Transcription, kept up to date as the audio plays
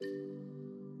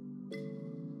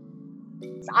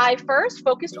I first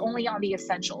focused only on the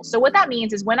essentials. So what that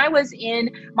means is when I was in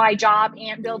my job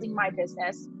and building my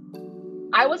business,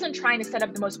 I wasn't trying to set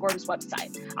up the most gorgeous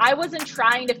website. I wasn't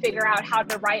trying to figure out how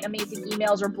to write amazing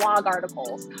emails or blog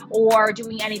articles or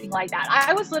doing anything like that.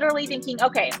 I was literally thinking,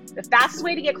 okay, the fastest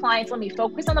way to get clients, let me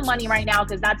focus on the money right now,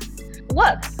 because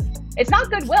look, it's not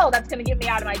goodwill that's going to get me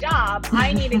out of my job.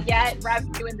 I need to get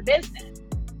revenue in the business.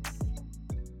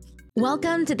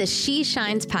 Welcome to the She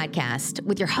Shines podcast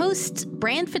with your hosts,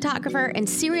 brand photographer and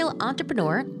serial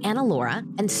entrepreneur, Anna Laura,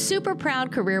 and super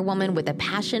proud career woman with a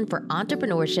passion for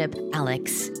entrepreneurship,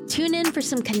 Alex. Tune in for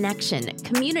some connection,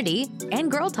 community, and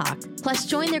girl talk. Plus,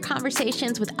 join their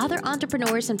conversations with other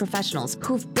entrepreneurs and professionals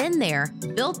who've been there,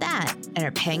 built that, and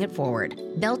are paying it forward.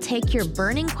 They'll take your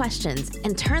burning questions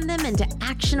and turn them into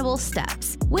actionable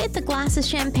steps with a glass of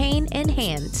champagne in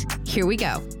hand. Here we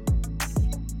go.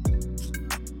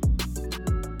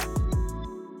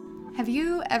 Have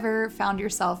you ever found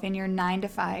yourself in your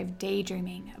 9-to-5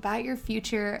 daydreaming about your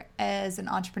future as an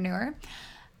entrepreneur?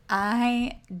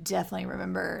 I definitely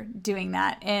remember doing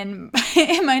that in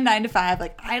my 9-to-5,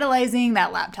 like idolizing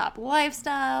that laptop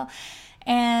lifestyle.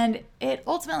 And it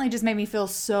ultimately just made me feel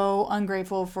so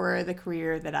ungrateful for the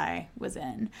career that I was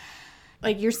in.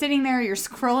 Like you're sitting there, you're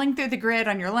scrolling through the grid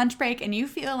on your lunch break, and you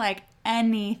feel like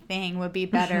anything would be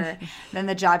better than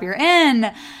the job you're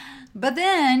in. But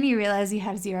then you realize you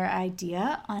have zero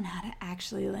idea on how to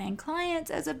actually land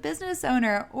clients as a business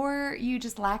owner, or you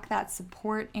just lack that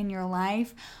support in your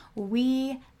life.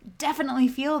 We definitely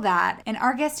feel that. And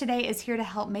our guest today is here to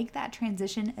help make that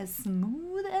transition as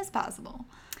smooth as possible.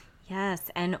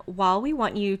 Yes, and while we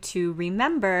want you to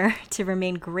remember to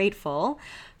remain grateful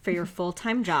for your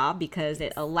full-time job because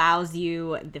it allows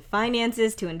you the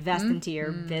finances to invest into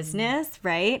your business,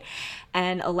 right?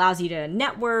 And allows you to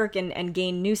network and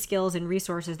gain new skills and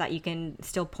resources that you can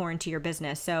still pour into your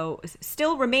business. So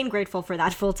still remain grateful for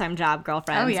that full-time job,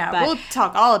 girlfriends. Oh yeah, we'll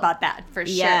talk all about that for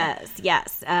sure.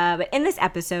 Yes. But in this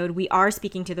episode, we are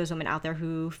speaking to those women out there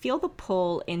who feel the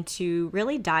pull into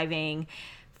really diving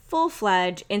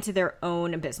full-fledged into their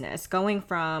own business, going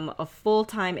from a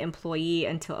full-time employee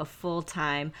into a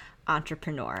full-time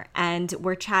entrepreneur. And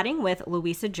we're chatting with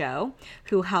Luisa Zhou,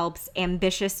 who helps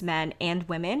ambitious men and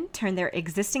women turn their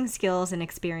existing skills and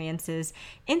experiences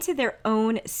into their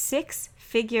own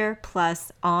six-figure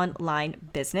plus online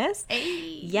business.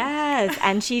 Hey. Yes,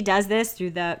 and she does this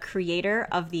through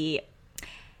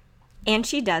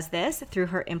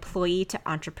her employee to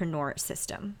entrepreneur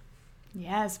system.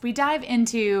 Yes, we dive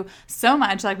into so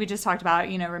much, like we just talked about,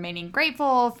 remaining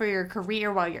grateful for your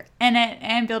career while you're in it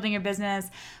and building your business,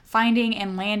 finding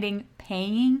and landing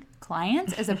paying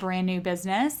clients as a brand new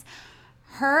business.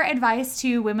 Her advice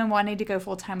to women wanting to go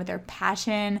full time with their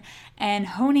passion and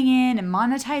honing in and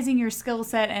monetizing your skill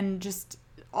set and just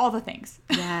all the things.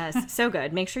 Yes, so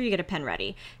good. Make sure you get a pen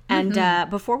ready. And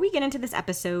before we get into this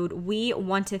episode, we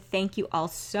want to thank you all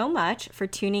so much for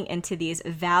tuning into these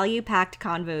value-packed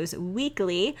convos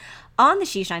weekly on the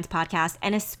She Shines podcast,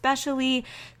 and especially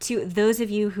to those of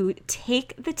you who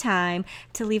take the time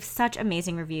to leave such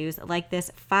amazing reviews like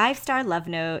this 5-star love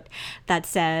note that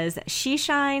says, "She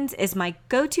Shines is my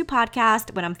go-to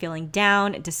podcast when I'm feeling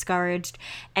down, discouraged,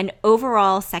 and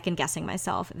overall second-guessing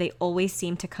myself. They always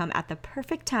seem to come at the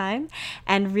perfect time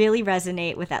and really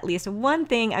resonate with at least one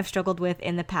thing I've struggled with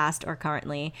in the past or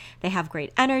currently. They have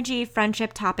great energy,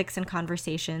 friendship, topics, and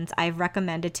conversations I've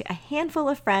recommended to a handful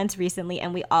of friends recently,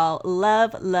 and we all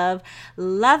love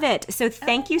it." So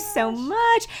thank you so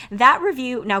much. That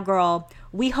review, now girl,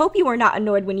 we hope you were not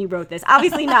annoyed when you wrote this.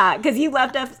 Obviously not, because you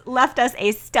left us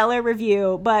a stellar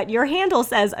review, but your handle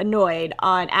says annoyed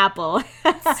on Apple.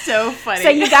 So funny. So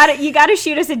you gotta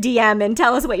shoot us a DM and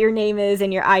tell us what your name is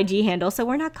and your IG handle, so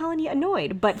we're not calling you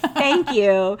annoyed. But thank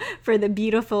you for the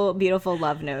beautiful, beautiful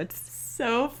love notes.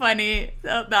 So funny.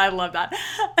 I love that.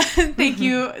 Thank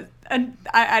you. And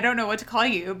I don't know what to call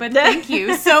you, but thank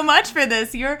you so much for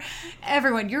this. Your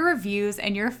reviews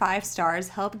and your 5 stars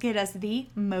help get us the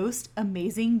most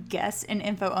amazing guests and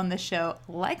info on the show,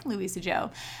 like Luisa Zhou.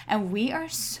 And we are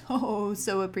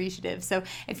so appreciative. So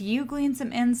if you glean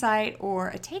some insight or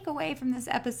a takeaway from this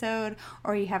episode,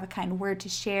 or you have a kind word to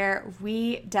share,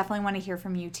 we definitely want to hear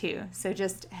from you too. So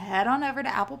just head on over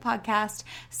to Apple Podcast,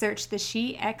 search the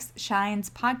She X Shines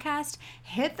podcast,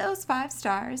 hit those 5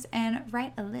 stars, and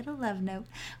write a little love note.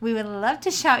 We would love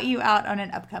to shout you out on an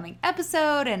upcoming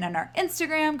episode and on our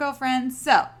Instagram, girlfriends.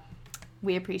 So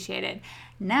we appreciate it.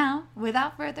 Now,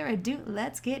 without further ado,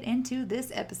 let's get into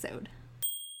this episode.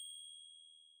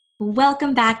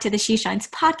 Welcome back to the She Shines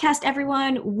podcast,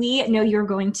 everyone. We know you're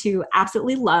going to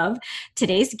absolutely love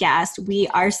today's guest. We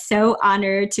are so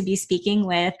honored to be speaking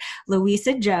with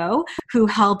Luisa Zhou, who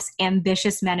helps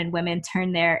ambitious men and women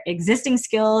turn their existing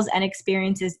skills and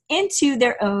experiences into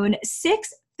their own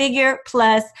six-figure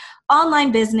plus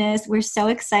online business. We're so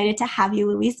excited to have you,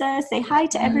 Luisa. Say hi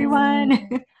to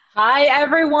everyone. Hi,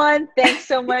 everyone. Thanks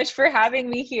so much for having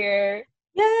me here.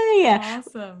 Yay!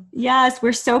 Awesome. Yes,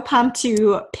 we're so pumped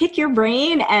to pick your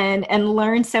brain and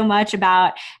learn so much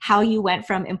about how you went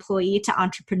from employee to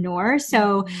entrepreneur.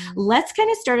 So let's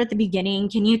kind of start at the beginning.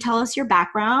 Can you tell us your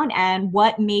background and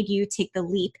what made you take the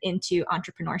leap into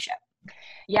entrepreneurship?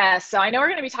 Yes, so I know we're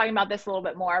going to be talking about this a little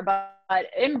bit more, but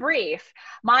in brief,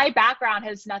 my background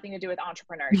has nothing to do with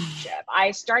entrepreneurship.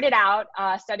 I started out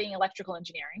studying electrical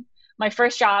engineering. My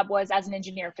first job was as an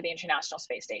engineer for the International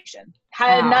Space Station.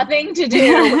 Had nothing to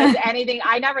do with anything.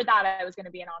 I never thought I was going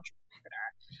to be an entrepreneur.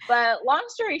 But long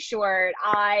story short,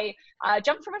 I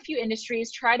jumped from a few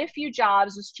industries, tried a few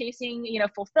jobs, was chasing,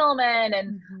 fulfillment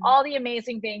and all the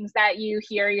amazing things that you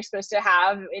hear you're supposed to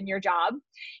have in your job.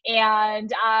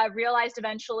 And realized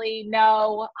eventually,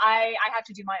 no, I have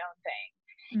to do my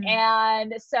own thing.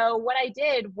 And so what I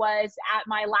did was, at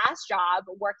my last job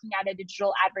working at a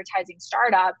digital advertising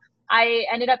startup, I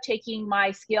ended up taking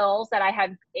my skills that I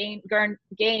had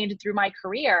gained through my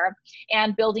career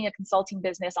and building a consulting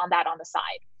business on the side.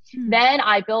 Then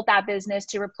I built that business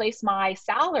to replace my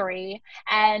salary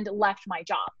and left my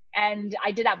job. And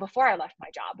I did that before I left my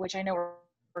job, which I know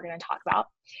we're going to talk about.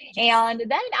 And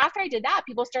then after I did that,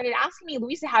 people started asking me,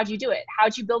 Luisa, how'd you do it?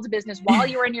 How'd you build a business while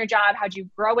you were in your job? How'd you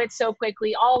grow it so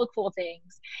quickly? All the cool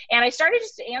things. And I started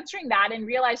just answering that and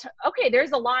realized, okay,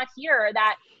 there's a lot here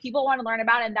that people want to learn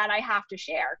about and that I have to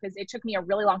share, because it took me a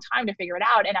really long time to figure it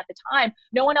out. And at the time,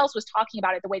 no one else was talking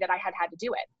about it the way that I had to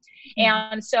do it.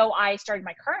 And so I started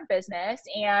my current business,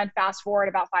 and fast forward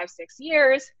about 5-6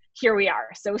 years, here we are.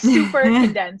 So super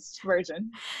condensed version.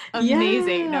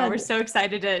 Amazing. No, we're so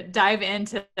excited to dive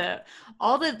into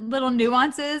all the little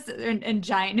nuances and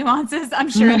giant nuances, I'm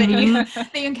sure that you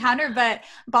encounter. But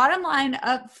bottom line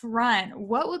up front,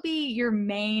 what would be your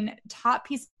main top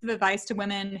piece of advice to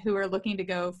women who are looking to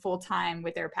go full time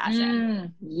with their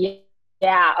passion?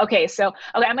 Yeah. Okay. So,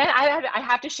 I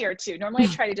have to share too. Normally I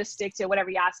try to just stick to whatever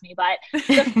you ask me, but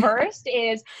the first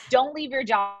is, don't leave your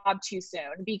job too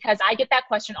soon, because I get that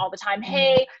question all the time.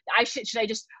 Hey, should I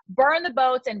just burn the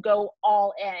boats and go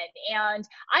all in? And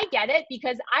I get it,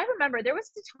 because I remember there was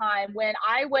a time when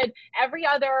I would every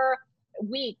other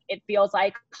week, it feels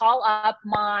like, call up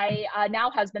my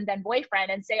now husband, then boyfriend,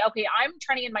 and say, okay, I'm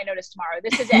turning in my notice tomorrow.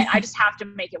 This is it. I just have to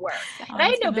make it work. And I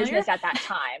had no business at that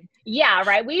time. Yeah,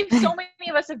 right. So many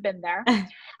of us have been there.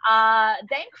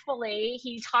 Thankfully,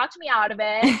 he talked me out of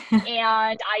it,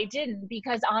 and I didn't,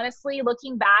 because honestly,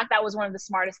 looking back, that was one of the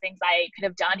smartest things I could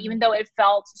have done, even though it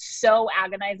felt so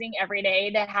agonizing every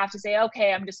day to have to say,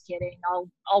 okay, I'm just kidding.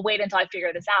 I'll wait until I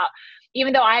figure this out,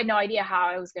 even though I had no idea how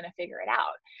I was going to figure it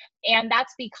out. And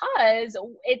that's because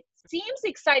it seems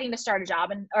exciting to start a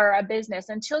job or a business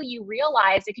until you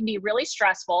realize it can be really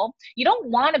stressful. You don't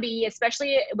want to be,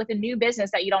 especially with a new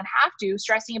business that you don't have to,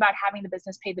 stressing about having the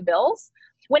business pay the bills,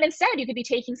 when instead you could be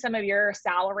taking some of your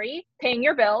salary, paying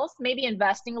your bills, maybe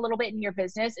investing a little bit in your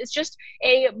business. It's just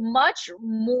a much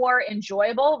more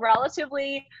enjoyable,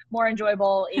 relatively more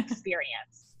enjoyable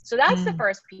experience. So that's the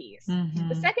first piece.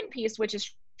 The second piece, which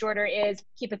is shorter, is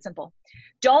keep it simple.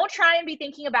 Don't try and be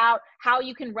thinking about how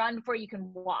you can run before you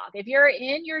can walk. If you're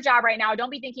in your job right now, don't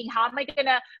be thinking, how am I going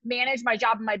to manage my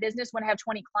job and my business when I have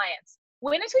 20 clients?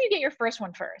 Wait until you get your first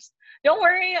one first. Don't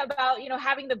worry about,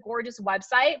 having the gorgeous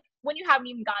website when you haven't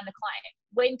even gotten a client.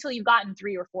 Wait until you've gotten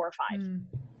 3 or 4 or 5.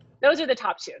 Those are the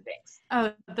top 2 things.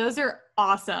 Oh, those are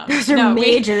awesome. Those are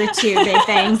major 2 big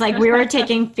things. Like, we were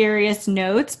taking furious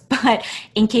notes, but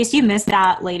in case you missed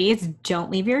that, ladies,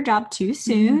 don't leave your job too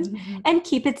soon and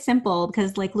keep it simple,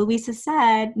 because like Luisa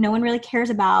said, no one really cares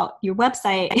about your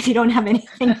website if you don't have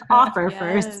anything to offer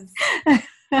first.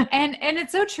 And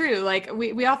it's so true. Like,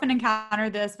 we often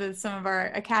encounter this with some of our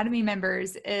academy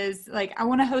members, is like, I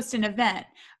want to host an event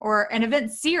or an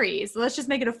event series. Let's just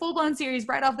make it a full-blown series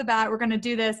right off the bat. We're going to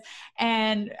do this.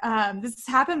 And this has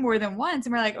happened more than once.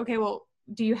 And we're like, okay, well,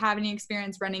 do you have any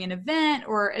experience running an event,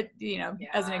 or,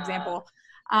 as an example?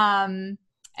 And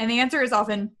And the answer is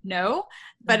often no,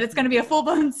 but it's going to be a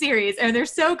full-blown series. And they're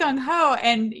so gung-ho.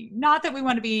 And not that we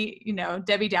want to be,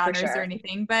 Debbie Downers or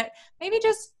anything, but maybe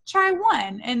just try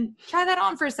one and try that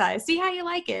on for size. See how you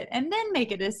like it. And then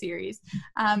make it a series.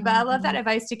 But I love that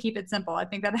advice to keep it simple. I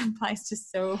think that applies to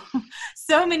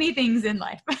so many things in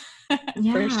life.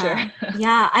 Yeah. For sure.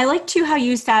 Yeah. I like too how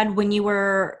you said when you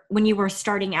were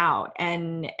starting out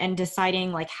and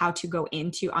deciding like how to go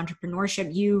into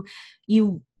entrepreneurship,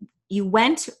 you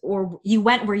went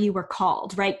where you were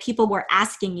called, right? People were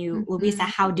asking you, Luisa,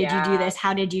 how did you do this?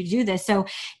 How did you do this? So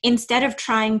instead of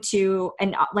trying to,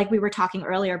 and like we were talking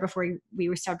earlier before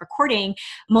we started recording,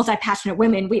 multi-passionate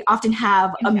women, we often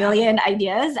have a million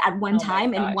ideas at one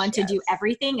time and want to do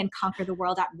everything and conquer the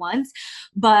world at once.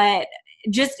 But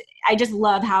I just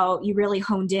love how you really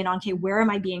honed in on, okay, where am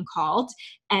I being called?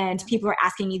 And people are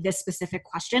asking me this specific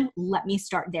question. Let me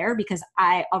start there because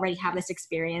I already have this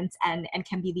experience and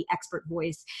can be the expert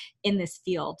voice in this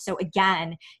field. So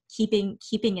again, keeping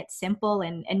it simple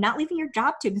and not leaving your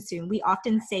job too soon. We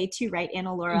often say too, right,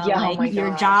 Anna Laura,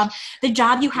 your job, the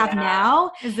job you have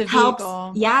now is a helps.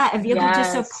 vehicle. Yeah. A vehicle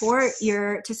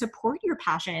to support your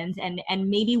passions and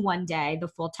maybe one day the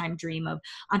full-time dream of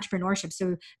entrepreneurship.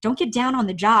 So don't get down on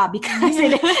the job because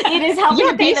it is helping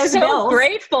to pay those bills.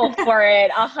 Grateful for it.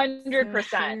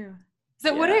 100%.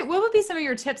 So what would be some of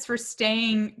your tips for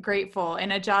staying grateful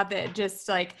in a job that just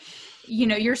like,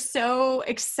 you're so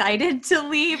excited to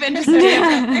leave and just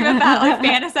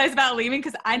fantasize about leaving?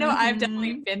 Cause I know I've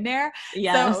definitely been there.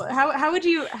 Yes. So how would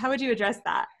you address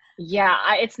that? Yeah,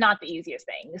 it's not the easiest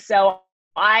thing. So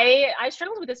I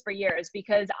struggled with this for years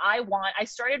because I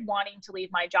started wanting to leave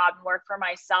my job and work for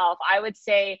myself. I would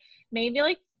say maybe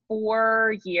like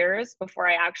 4 years before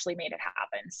I actually made it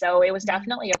happen. So it was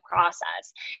definitely a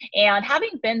process. And having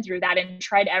been through that and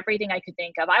tried everything I could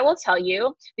think of, I will tell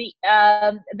you the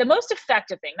most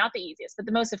effective thing, not the easiest, but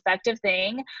the most effective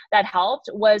thing that helped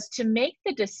was to make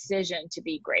the decision to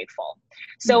be grateful.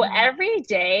 So every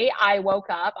day I woke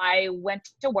up, I went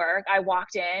to work, I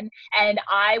walked in, and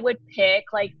I would pick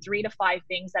like 3 to 5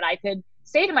 things that I could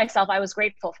say to myself I was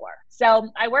grateful for. So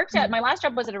I worked at, my last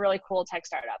job was at a really cool tech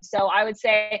startup. So I would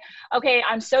say, okay,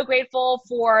 I'm so grateful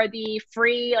for the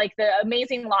free, like the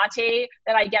amazing latte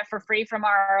that I get for free from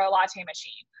our latte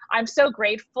machine. I'm so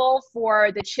grateful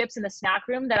for the chips in the snack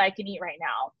room that I can eat right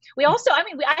now. We also, I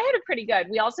had it pretty good.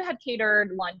 We also had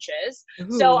catered lunches.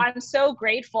 Ooh. So I'm so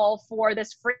grateful for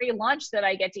this free lunch that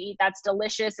I get to eat that's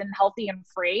delicious and healthy and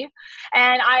free.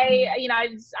 And I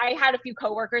had a few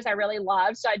coworkers I really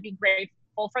loved, so I'd be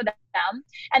grateful for them.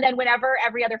 And then whenever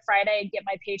every other Friday I'd get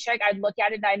my paycheck, I'd look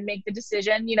at it and I'd make the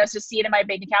decision, to see it in my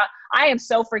bank account. I am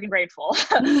so freaking grateful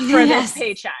for this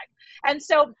paycheck. And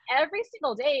so every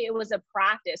single day it was a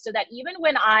practice so that even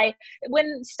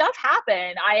when stuff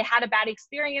happened, I had a bad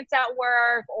experience at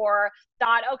work or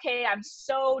thought, okay, I'm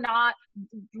so not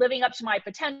living up to my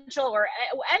potential or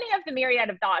any of the myriad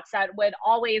of thoughts that would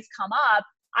always come up,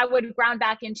 I would ground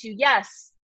back into, yes,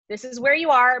 this is where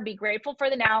you are, be grateful for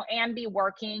the now and be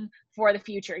working for the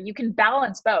future. You can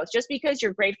balance both. Just because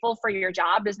you're grateful for your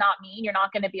job does not mean you're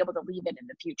not going to be able to leave it in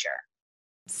the future.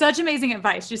 Such amazing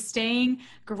advice. Just staying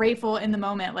grateful in the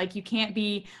moment. Like you can't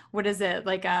be,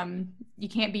 you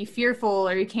can't be fearful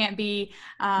or you can't be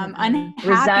unhappy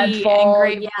resentful,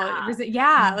 and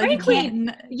grateful. Frankly,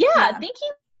 thinking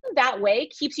that way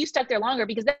keeps you stuck there longer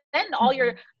because then all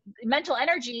your mental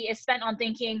energy is spent on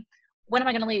thinking, when am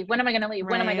I going to leave? When am I going to leave?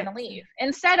 When am I going to leave?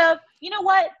 Instead of, you know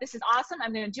what? This is awesome.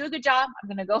 I'm going to do a good job. I'm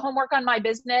going to go home, work on my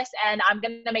business, and I'm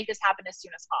going to make this happen as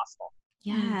soon as possible.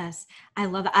 Yes. I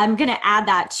love that. I'm going to add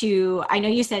that to, I know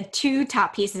you said 2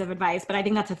 top pieces of advice, but I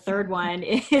think that's a third one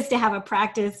is to have a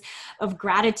practice of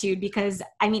gratitude because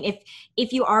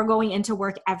if you are going into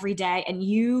work every day and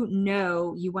you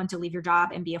want to leave your job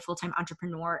and be a full-time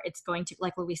entrepreneur, it's going to,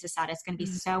 like Luisa said, it's going to be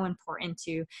so important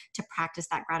to practice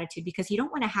that gratitude because you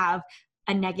don't want to have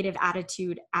a negative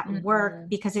attitude at work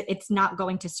because it's not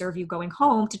going to serve you going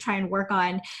home to try and work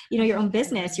on, your own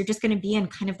business. You're just going to be in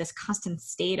kind of this constant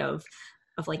state of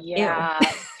like, yeah.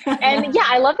 And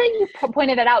I love that you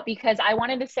pointed that out because I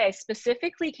wanted to say I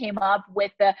specifically came up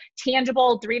with the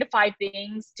tangible 3 to 5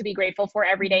 things to be grateful for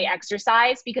everyday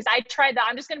exercise because I tried that.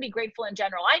 I'm just going to be grateful in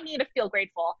general. I need to feel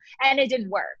grateful and it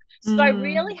didn't work. So I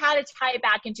really had to tie it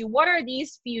back into what are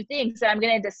these few things that I'm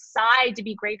going to decide to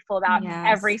be grateful about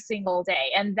every single day.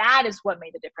 And that is what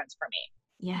made the difference for me.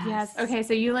 Yes. Okay.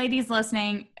 So you ladies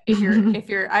listening,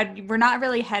 we're not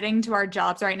really heading to our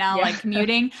jobs right now, like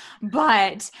commuting,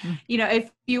 but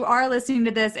if you are listening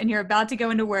to this and you're about to go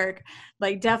into work,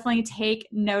 like definitely take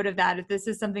note of that. If this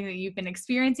is something that you've been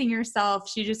experiencing yourself,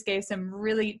 she just gave some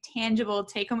really tangible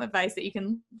take-home advice that you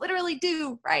can literally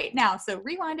do right now. So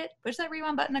rewind it, push that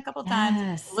rewind button a couple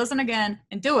times, listen again,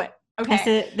 and do it.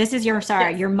 Okay. This is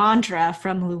your mantra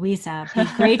from Luisa.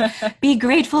 Be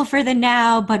grateful for the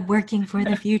now, but working for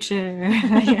the future.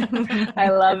 I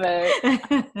love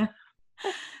it.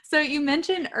 So you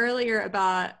mentioned earlier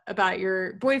about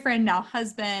your boyfriend, now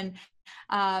husband.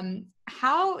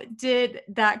 How did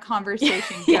that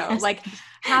conversation go? Yes. Like,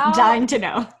 how? Dying to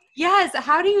know. Yes.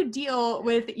 How do you deal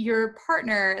with your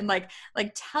partner and like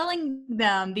telling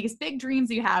them these big dreams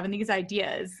you have and these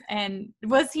ideas? And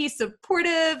was he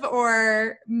supportive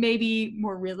or maybe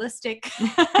more realistic?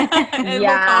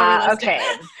 Yeah. Okay.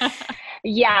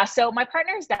 Yeah. So my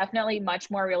partner is definitely much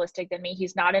more realistic than me.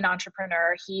 He's not an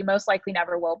entrepreneur. He most likely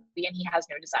never will be, and he has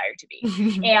no desire to be.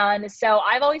 And so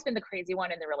I've always been the crazy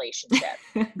one in the relationship.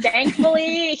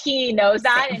 Thankfully, he knows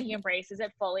that and he embraces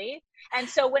it fully. And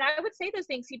so when I would say those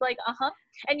things, he'd be like, uh-huh.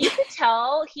 And you could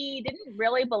tell he didn't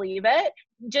really believe it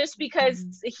just because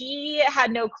he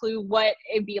had no clue what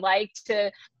it'd be like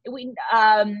he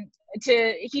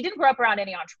didn't grow up around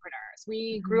any entrepreneurs.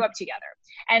 We grew up together.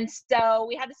 And so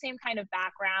we had the same kind of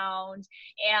background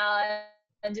and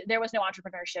there was no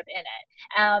entrepreneurship in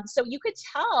it. So you could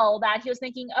tell that he was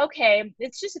thinking, okay,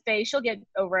 it's just a phase. She'll get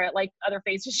over it like other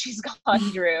phases she's gone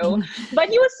through. But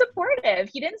he was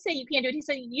supportive. He didn't say you can't do it. He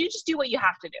said, you just do what you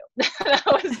have to do.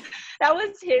 That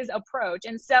was his approach.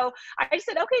 And so I just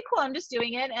said, okay, cool. I'm just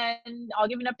doing it and I'll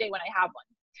give an update when I have one.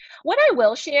 What I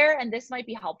will share, and this might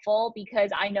be helpful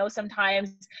because I know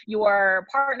sometimes your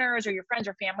partners or your friends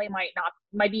or family might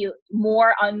be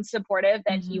more unsupportive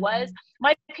than he was.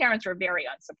 My parents were very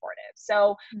unsupportive.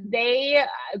 So they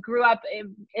grew up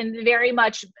in very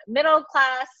much middle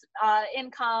class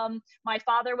income. My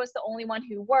father was the only one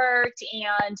who worked,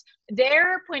 and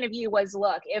their point of view was,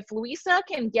 look, if Luisa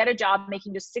can get a job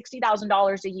making just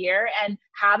 $60,000 a year and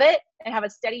have a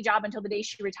steady job until the day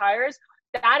she retires,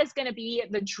 that is going to be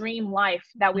the dream life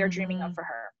that we're dreaming of for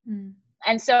her.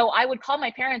 And so I would call my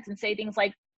parents and say things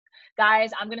like,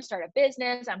 guys, I'm going to start a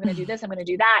business. I'm going to do this. I'm going to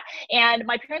do that. And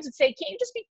my parents would say, can't you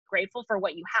just be grateful for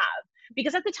what you have?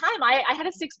 Because at the time I had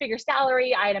a 6-figure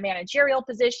salary. I had a managerial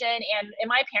position. And in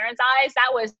my parents' eyes,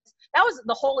 that was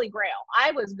the holy grail.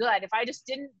 I was good. If I just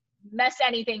didn't mess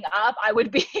anything up, I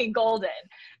would be golden.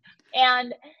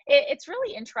 And it's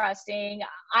really interesting.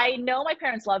 I know my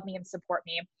parents love me and support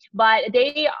me, but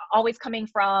they always coming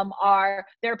from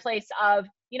their place of,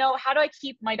 how do I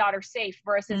keep my daughter safe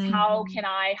versus how can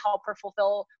I help her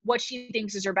fulfill what she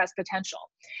thinks is her best potential?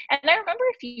 And I remember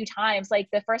a few times, like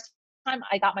the first time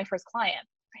I got my first client,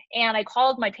 and I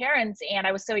called my parents and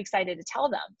I was so excited to tell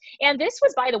them. And this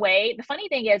was, by the way, the funny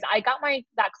thing is I got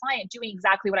that client doing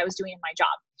exactly what I was doing in my job.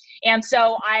 And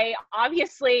so I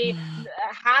obviously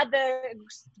had the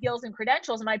skills and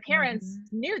credentials, and my parents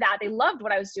knew that. They loved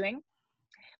what I was doing.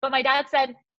 But my dad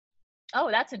said, oh,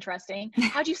 that's interesting.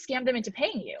 How'd you scam them into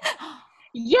paying you?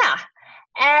 Yeah.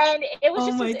 And it was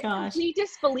just a complete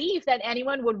disbelief that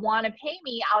anyone would want to pay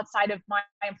me outside of my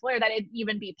employer, that it'd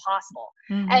even be possible.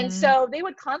 And so they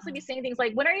would constantly be saying things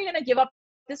like, when are you going to give up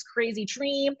this crazy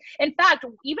dream? In fact,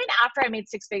 even after I made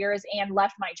 6 figures and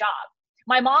left my job,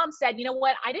 my mom said, you know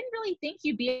what? I didn't really think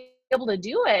you'd be able to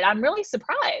do it. I'm really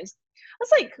surprised. I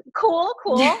was like, cool.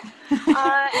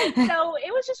 And so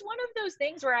it was just one of those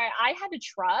things where I had to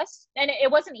trust, and it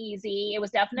wasn't easy. It was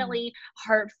definitely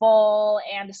hurtful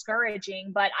and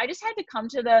discouraging, but I just had to come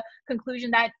to the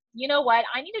conclusion that, you know what?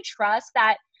 I need to trust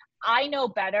that I know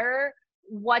better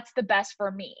what's the best for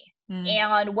me.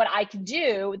 And what I can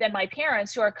do than my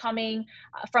parents, who are coming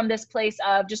from this place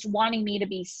of just wanting me to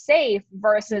be safe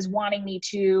versus wanting me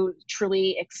to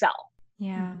truly excel.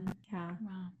 Yeah. Wow.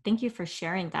 Thank you for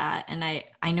sharing that. And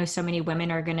I know so many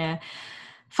women are going to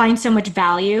find so much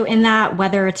value in that,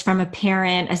 whether it's from a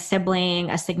parent, a sibling,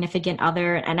 a significant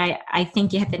other. And I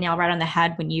think you hit the nail right on the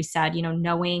head when you said,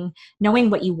 knowing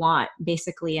what you want,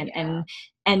 basically,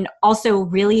 and also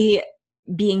really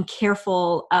being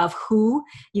careful of who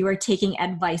you are taking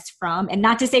advice from. And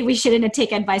not to say we shouldn't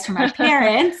take advice from our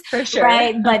parents, for sure,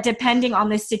 right? But depending on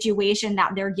the situation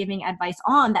that they're giving advice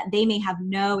on, that they may have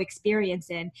no experience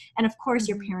in. And of course,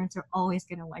 your parents are always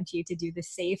going to want you to do the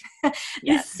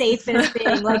safest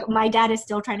thing. Like my dad is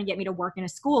still trying to get me to work in a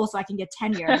school so I can get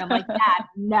tenure. And I'm like, Dad,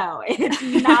 no, it's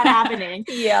not happening.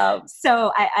 Yeah.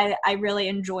 So I really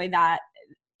enjoy that.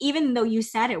 even though you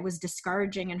said it was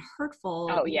discouraging and hurtful,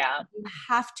 Oh yeah. you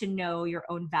have to know your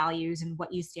own values and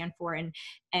what you stand for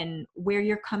and where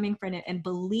you're coming from, and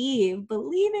believe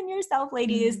in yourself,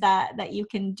 ladies, that you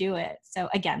can do it. So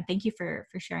again, thank you for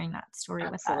sharing that story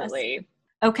with us. Absolutely.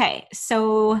 Okay.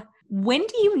 So when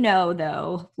do you know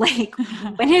though, like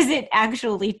when is it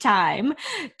actually time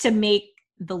to make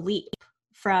the leap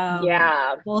from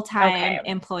full-time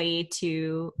employee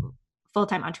to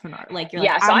full-time entrepreneur? Like you're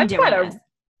like, so I'm doing this.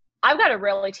 I've got a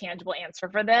really tangible answer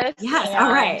for this. Yes.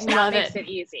 All right. That makes it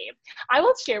easy. I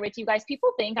will share with you guys.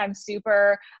 People think I'm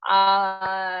super,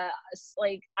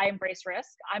 like I embrace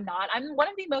risk. I'm not. I'm one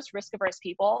of the most risk-averse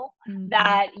people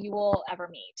that you will ever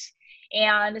meet.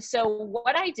 And so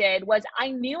what I did was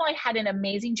I knew I had an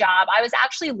amazing job. I was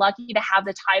actually lucky to have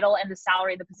the title and the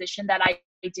salary, the position that I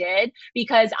did,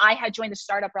 because I had joined the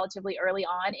startup relatively early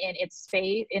on in its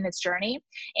phase, in its journey.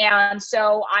 And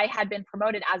so I had been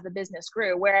promoted as the business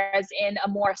grew. Whereas in a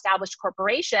more established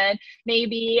corporation,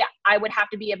 maybe I would have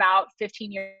to be about 15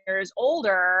 years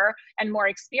older and more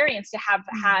experienced to have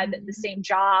had the same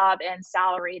job and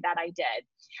salary that I did.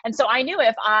 And so I knew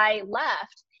if I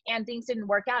left and things didn't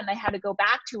work out and I had to go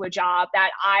back to a job,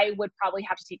 that I would probably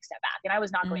have to take a step back, and I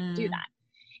was not going to do that.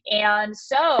 And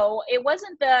so it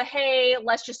wasn't the, hey,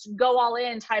 let's just go all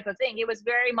in type of thing. It was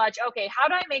very much, okay, how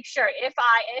do I make sure if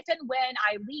and when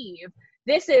I leave,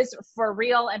 this is for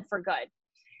real and for good?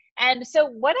 And so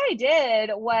what I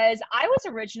did was I was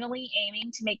originally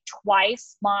aiming to make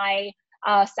twice my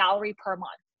salary per month.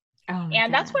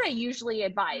 And that's what I usually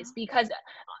advise, because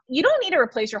you don't need to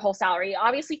replace your whole salary.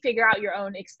 Obviously figure out your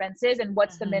own expenses and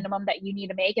what's the minimum that you need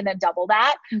to make, and then double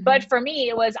that. But for me,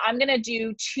 it was, I'm going to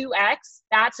do 2x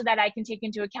that so that I can take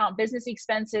into account business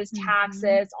expenses,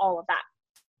 taxes, all of that.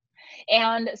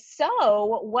 And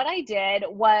so what I did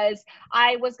was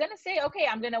I was going to say, okay,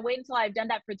 I'm going to wait until I've done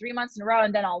that for 3 months in a row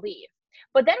and then I'll leave.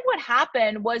 But then what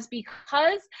happened was,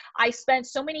 because I spent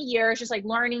so many years just like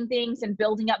learning things and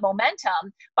building up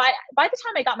momentum, by the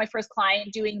time I got my first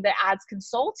client doing the ads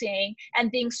consulting and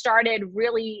things started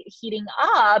really heating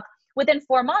up, within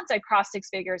 4 months, I crossed 6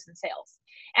 figures in sales.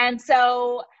 And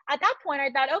so at that point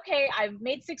I thought, okay, I've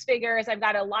made 6 figures. I've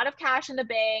got a lot of cash in the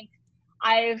bank.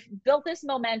 I've built this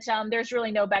momentum. There's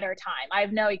really no better time. I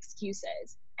have no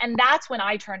excuses. And that's when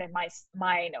I turned in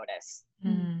my notice.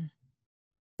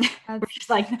 We're just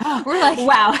like,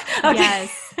 wow. Okay.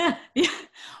 Yes.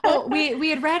 Well, we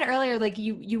had read earlier, like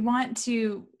you want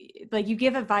to, like, you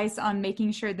give advice on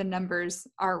making sure the numbers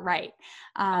are right.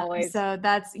 Always. So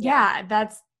that's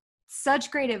such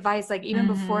great advice. Like even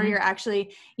before you're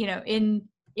actually,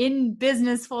 in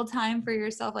business full time for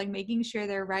yourself, like making sure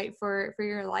they're right for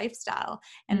your lifestyle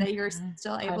and that you're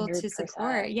still able 100%. To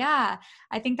support. Yeah.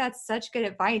 I think that's such good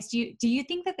advice. Do you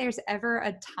think that there's ever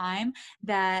a time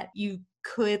that you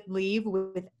could leave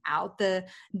without the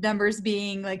numbers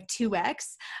being like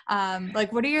 2x?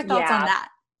 Like, what are your thoughts on that?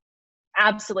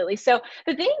 Absolutely. So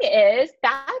the thing is,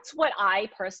 that's what I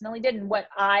personally did and what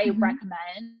I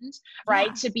recommend,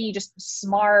 right? To be just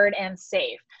smart and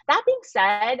safe. That being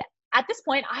said, at this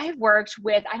point, I've worked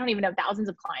with, I don't even know, thousands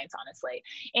of clients, honestly.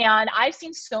 And I've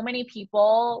seen so many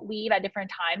people leave at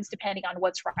different times depending on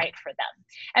what's right for them.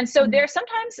 And so there's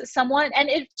sometimes someone, and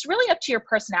it's really up to your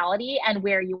personality and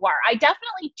where you are. I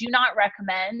definitely do not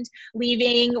recommend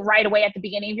leaving right away at the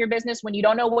beginning of your business when you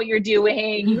don't know what you're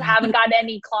doing, you haven't got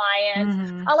any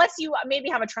clients, unless you maybe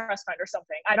have a trust fund or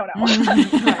something. I don't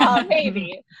know,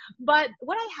 maybe. But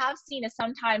what I have seen is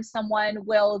sometimes someone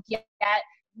will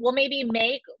maybe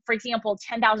make, for example,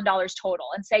 $10,000 total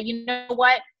and say, you know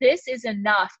what, this is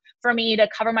enough for me to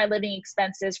cover my living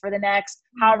expenses for the next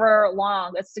however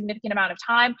long, a significant amount of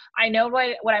time. I know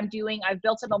what I'm doing. I've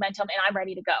built a momentum and I'm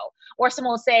ready to go. Or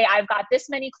someone will say, I've got this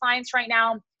many clients right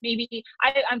now. Maybe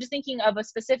I'm just thinking of a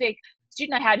specific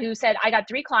student I had who said, I got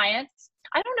 3 clients.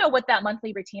 I don't know what that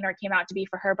monthly retainer came out to be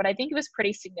for her, but I think it was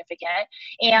pretty significant.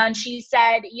 And she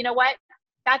said, you know what?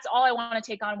 That's all I want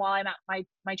to take on while I'm at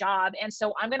my job. And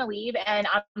so I'm going to leave and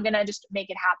I'm going to just make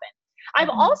it happen. I've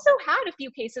also had a few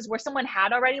cases where someone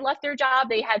had already left their job.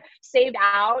 They had saved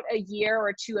out a year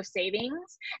or 2 of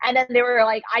savings. And then they were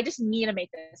like, I just need to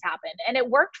make this happen. And it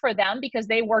worked for them because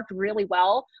they worked really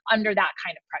well under that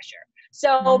kind of pressure.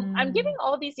 So I'm giving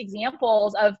all of these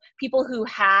examples of people who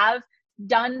have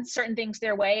done certain things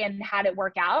their way and had it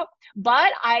work out.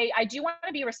 But I do want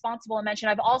to be responsible and mention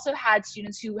I've also had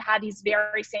students who had these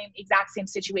very exact same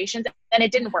situations and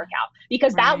it didn't work out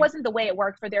because that wasn't the way it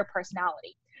worked for their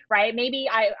personality, right? Maybe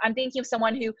I'm thinking of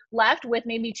someone who left with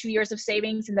maybe 2 years of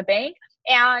savings in the bank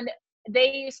and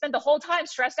they spent the whole time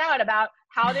stressed out about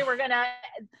how they were going to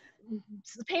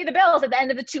pay the bills at the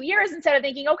end of the 2 years instead of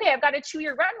thinking, okay, I've got a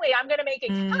 2-year runway, I'm going to make it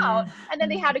count. And then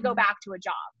they had to go back to a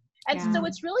job. And so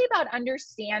it's really about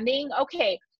understanding,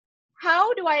 okay,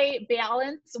 how do I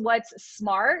balance what's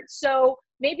smart? So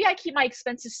maybe I keep my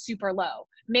expenses super low.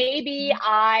 Maybe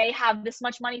I have this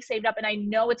much money saved up and I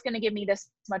know it's going to give me this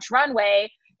much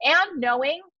runway, and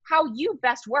knowing how you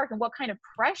best work and what kind of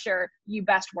pressure you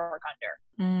best work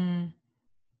under.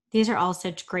 These are all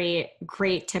such great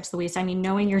tips, Luisa. I mean,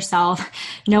 knowing yourself,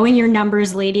 knowing your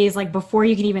numbers, ladies, like before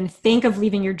you can even think of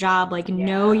leaving your job, like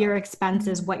know your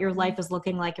expenses, what your life is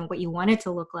looking like and what you want it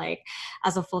to look like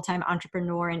as a full-time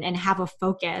entrepreneur, and have a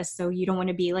focus. So you don't want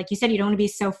to be, like you said, you don't want to be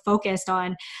so focused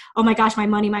on, oh my gosh, my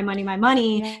money,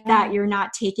 that you're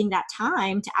not taking that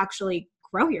time to actually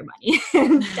grow your money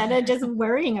instead of just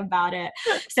worrying about it.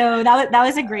 So that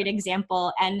was a great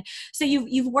example. And so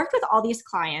you've worked with all these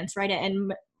clients, right?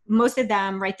 And most of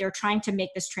them, right, they're trying to make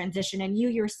this transition. And you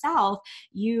yourself,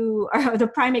 you are the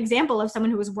prime example of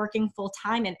someone who was working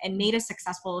full-time and made a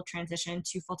successful transition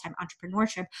to full-time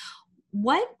entrepreneurship.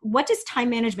 What does time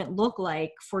management look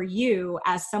like for you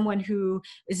as someone who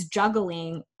is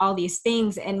juggling all these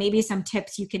things, and maybe some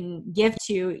tips you can give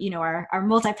to, our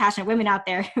multi-passionate women out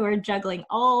there who are juggling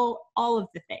all of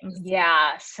the things?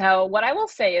 Yeah. So what I will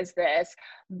say is this: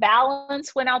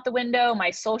 balance went out the window.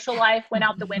 My social life went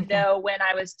out the window when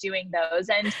I was doing those.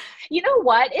 And you know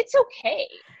what? It's okay.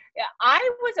 I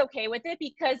was okay with it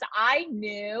because I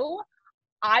knew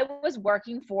I was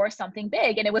working for something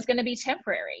big and it was going to be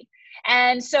temporary.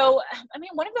 And so, I mean,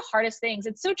 one of the hardest things,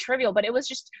 it's so trivial, but it was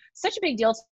just such a big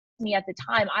deal to me at the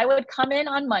time. I would come in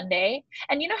on Monday,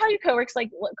 and you know how your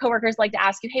coworkers like to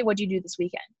ask you, hey, what'd you do this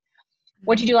weekend?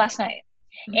 What'd you do last night?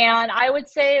 And I would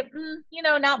say,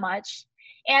 not much.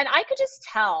 And I could just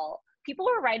tell people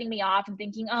were writing me off and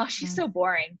thinking, oh, she's so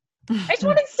boring. I just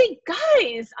wanted to say,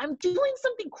 guys, I'm doing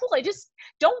something cool. I just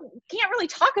can't really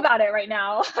talk about it right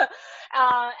now.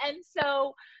 And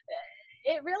so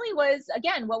it really was,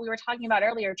 again, what we were talking about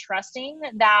earlier, trusting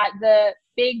that the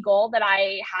big goal that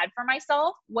I had for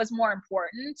myself was more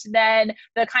important than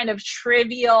the kind of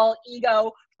trivial,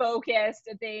 ego-focused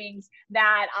things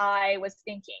that I was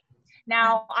thinking.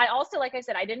 Now, I also, like I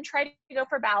said, I didn't try to go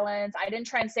for balance. I didn't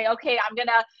try and say, okay, I'm going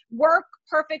to work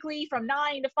perfectly from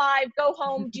 9 to 5, go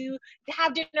home,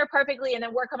 have dinner perfectly, and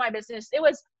then work on my business. It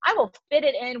was, I will fit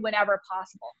it in whenever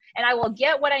possible. And I will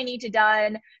get what I need to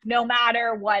done no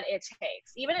matter what it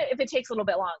takes, even if it takes a little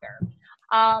bit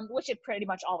longer, which it pretty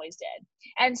much always did.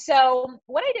 And so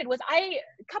what I did was a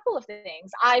couple of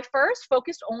things. I first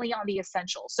focused only on the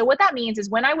essentials. So what that means is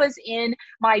when I was in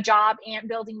my job and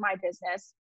building my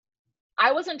business,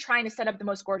 I wasn't trying to set up the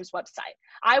most gorgeous website.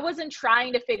 I wasn't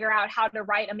trying to figure out how to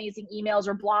write amazing emails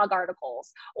or blog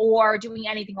articles or doing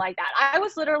anything like that. I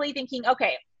was literally thinking,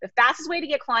 okay, the fastest way to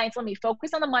get clients, let me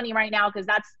focus on the money right now, because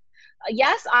that's,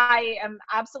 yes, I am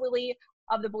absolutely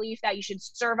of the belief that you should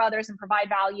serve others and provide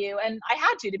value. And I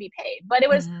had to be paid. But it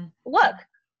was, look,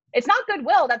 it's not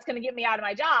goodwill that's going to get me out of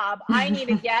my job. I need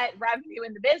to get revenue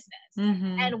in the business.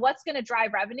 And what's going to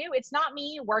drive revenue? It's not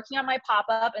me working on my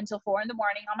pop-up until 4 a.m.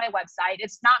 on my website.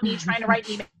 It's not me trying to write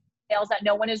emails that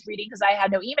no one is reading because I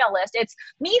had no email list. It's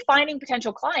me finding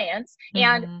potential clients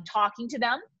and talking to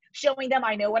them, showing them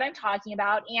I know what I'm talking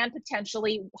about, and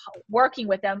potentially working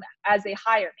with them as they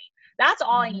hire me. That's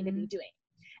all I need to be doing.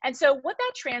 And so what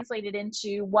that translated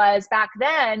into was, back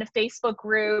then, Facebook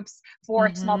groups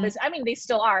for small business. I mean, they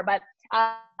still are, but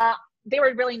they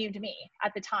were really new to me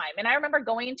at the time. And I remember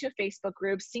going into a Facebook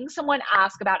group, seeing someone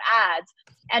ask about ads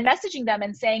and messaging them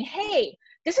and saying, hey,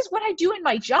 this is what I do in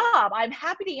my job. I'm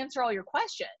happy to answer all your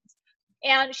questions.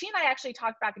 And she and I actually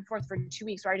talked back and forth for 2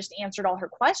 weeks where I just answered all her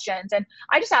questions. And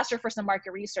I just asked her for some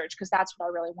market research because that's what I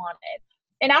really wanted.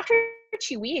 And after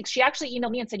 2 weeks, she actually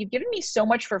emailed me and said, you've given me so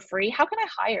much for free. How can I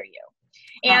hire you?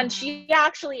 And she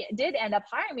actually did end up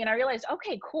hiring me. And I realized,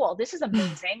 okay, cool. This is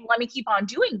amazing. Let me keep on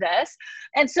doing this.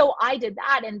 And so I did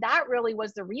that. And that really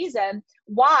was the reason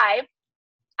why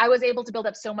I was able to build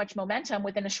up so much momentum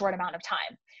within a short amount of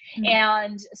time.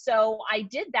 And so I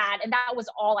did that. And that was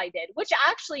all I did, which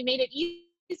actually made it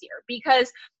easier,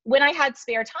 because when I had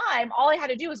spare time, all I had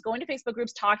to do was go into Facebook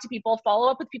groups, talk to people, follow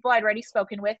up with people I'd already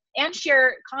spoken with, and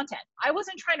share content. I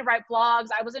wasn't trying to write blogs.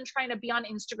 I wasn't trying to be on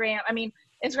Instagram. I mean,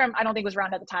 Instagram, I don't think was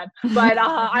around at the time, but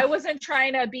I wasn't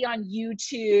trying to be on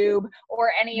YouTube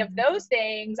or any of those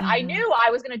things. I knew I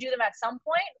was going to do them at some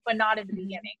point, but not at the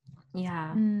beginning.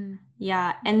 Yeah.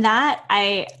 Yeah. And that,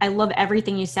 I love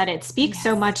everything you said. It speaks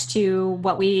so much to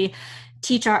what we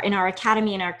teach in our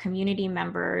academy and our community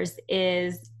members,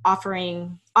 is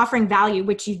offering value,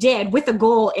 which you did with a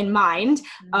goal in mind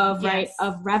of, Yes. right,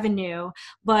 of revenue,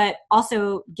 but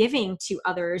also giving to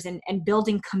others and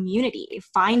building community,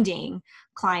 finding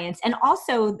clients. And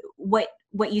also what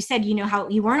you said, you know, how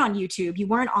you weren't on YouTube, you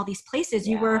weren't all these places,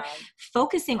 you were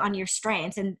focusing on your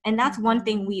strengths. And that's one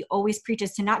thing we always preach,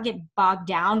 is to not get bogged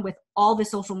down with all the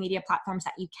social media platforms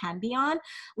that you can be on.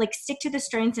 Like, stick to the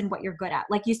strengths and what you're good at.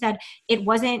 Like you said, it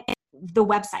wasn't the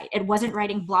website, it wasn't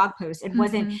writing blog posts, it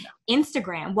wasn't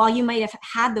Instagram. While you might have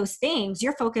had those things,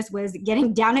 your focus was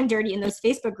getting down and dirty in those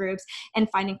Facebook groups and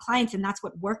finding clients, and that's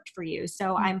what worked for you.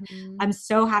 So I'm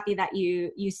so happy that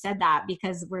you said that,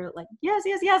 because we're like, yes,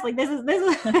 like this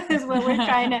is what we're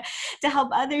trying to help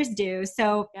others do.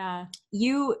 So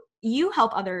you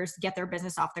help others get their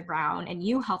business off the ground, and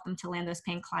you help them to land those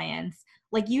paying clients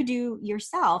like you do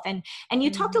yourself. And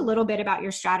you talked a little bit about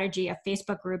your strategy of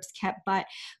Facebook groups, Kip, but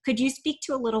could you speak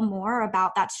to a little more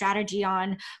about that strategy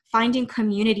on finding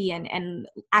community and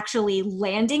actually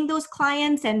landing those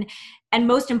clients, and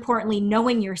most importantly,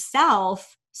 knowing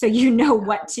yourself so you know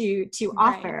what to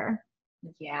offer?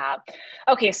 Yeah.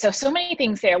 Okay. So many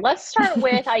things there. Let's start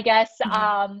with, I guess,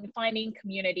 finding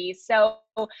community. So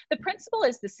the principle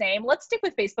is the same. Let's stick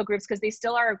with Facebook groups, because they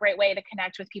still are a great way to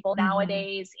connect with people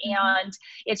nowadays. And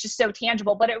it's just so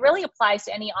tangible, but it really applies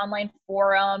to any online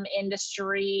forum,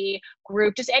 industry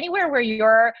group, just anywhere where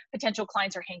your potential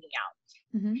clients are hanging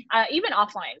out. Even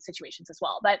offline situations as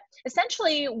well. But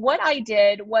essentially what I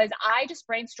did was I just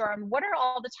brainstormed, what are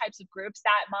all the types of groups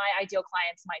that my ideal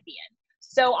clients might be in?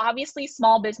 So obviously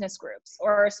small business groups,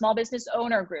 or small business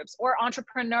owner groups, or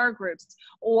entrepreneur groups,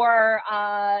 or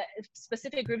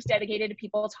specific groups dedicated to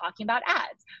people talking about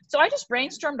ads. So I just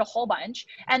brainstormed a whole bunch,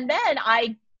 and then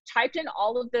I typed in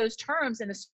all of those terms in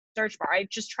the search bar. I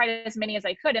just tried as many as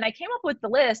I could, and I came up with the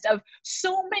list of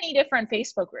so many different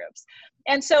Facebook groups.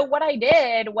 And so what I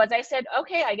did was I said,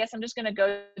 okay, I guess I'm just going to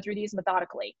go through these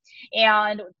methodically.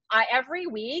 And every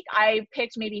week I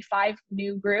picked maybe 5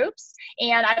 new groups,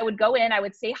 and I would go in, I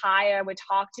would say hi, I would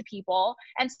talk to people.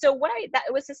 And so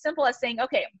it was as simple as saying,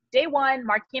 okay, day 1,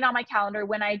 marking on my calendar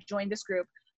when I joined this group,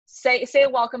 say a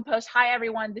welcome post. Hi,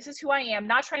 everyone. This is who I am.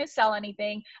 Not trying to sell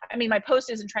anything. I mean, my post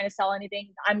isn't trying to sell anything.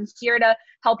 I'm here to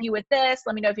help you with this.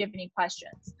 Let me know if you have any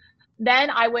questions. Then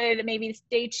I would maybe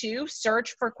day 2,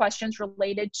 search for questions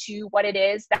related to what it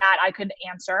is that I could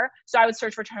answer. So I would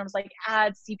search for terms like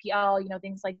ads, CPL,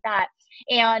 things like that.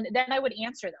 And then I would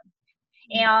answer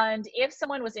them. And if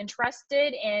someone was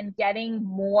interested in getting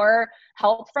more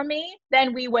help from me,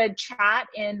 then we would chat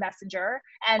in Messenger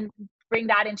and bring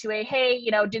that into a, hey,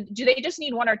 do they just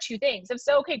need 1 or 2 things? If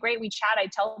so, okay, great, we chat, I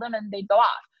tell them, and they go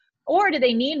off. Or do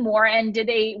they need more, and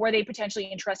were they potentially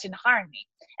interested in hiring me?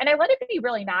 And I let it be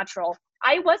really natural.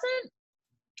 I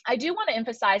do want to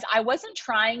emphasize, I wasn't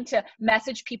trying to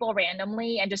message people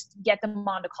randomly and just get them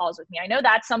onto calls with me. I know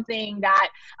that's something that,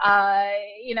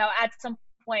 at some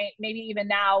point, maybe even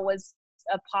now, was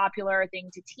a popular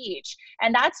thing to teach.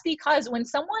 And that's because when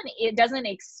someone doesn't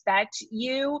expect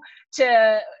you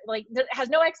to, has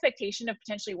no expectation of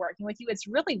potentially working with you, it's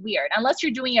really weird, unless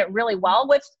you're doing it really well,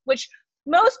 which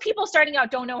most people starting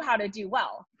out don't know how to do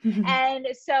well. And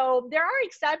so there are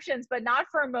exceptions, but not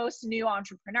for most new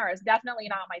entrepreneurs, definitely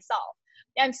not myself.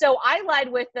 And so I led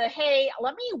with hey,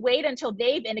 let me wait until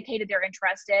they've indicated they're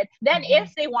interested. Then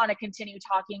if they want to continue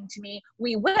talking to me,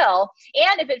 we will.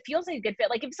 And if it feels like a good fit,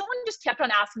 like if someone just kept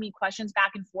on asking me questions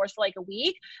back and forth for like a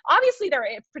week, obviously they're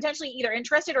potentially either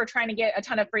interested or trying to get a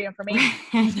ton of free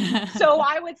information. So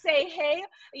I would say, hey,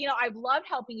 I've loved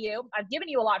helping you. I've given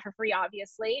you a lot for free,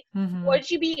 obviously.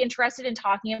 Would you be interested in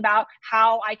talking about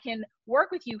how I can work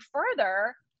with you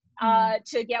further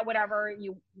to get whatever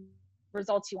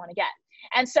results you want to get?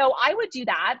 And so I would do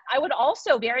that. I would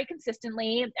also very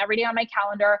consistently, every day on my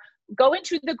calendar, go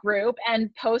into the group and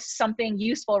post something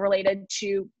useful related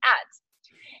to ads.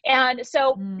 And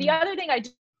so the other thing I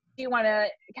do want to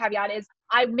caveat is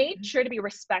I made sure to be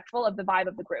respectful of the vibe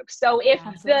of the group. So if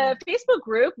the Facebook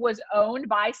group was owned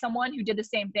by someone who did the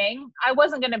same thing, I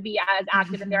wasn't going to be as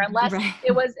active in there unless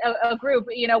it was a group,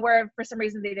 where for some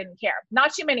reason they didn't care.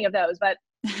 Not too many of those, but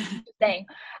thing.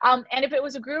 And if it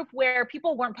was a group where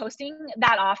people weren't posting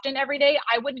that often every day,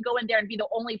 I wouldn't go in there and be the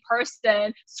only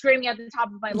person screaming at the top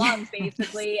of my lungs,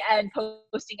 basically, and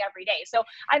posting every day. So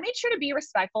I made sure to be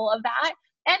respectful of that.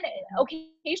 And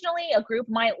occasionally a group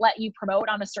might let you promote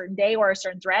on a certain day or a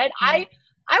certain thread. I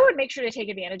would make sure to take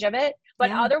advantage of it.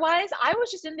 But otherwise, I was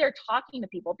just in there talking to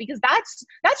people, because that's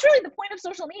really the point of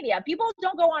social media. People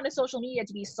don't go onto social media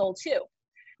to be sold to.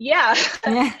 Yeah.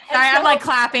 Sorry, I'm like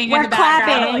clapping in the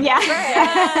background. Clapping.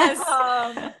 Yes.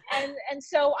 And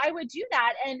so I would do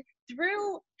that. And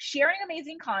through sharing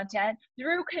amazing content,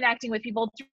 through connecting with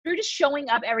people, through just showing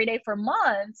up every day for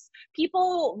months,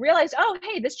 people realized, oh,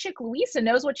 hey, this chick Luisa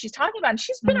knows what she's talking about. And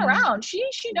she's been around. She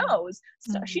knows.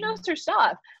 She knows her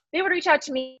stuff. They would reach out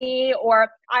to me, or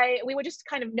we would just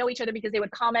kind of know each other because they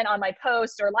would comment on my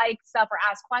posts or like stuff or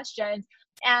ask questions.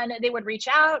 And they would reach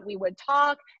out, we would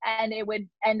talk, and it would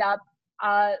end up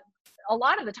a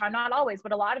lot of the time, not always,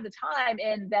 but a lot of the time,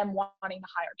 in them wanting to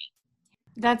hire me.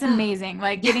 That's amazing.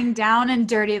 Like getting down and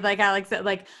dirty, like Alex said,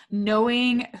 like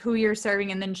knowing who you're serving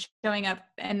and then showing up,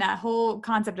 and that whole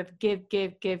concept of give,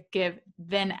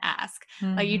 then ask.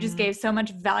 Like you just gave so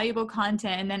much valuable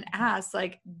content, and then ask,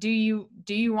 like, do you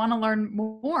want to learn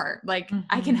more? Like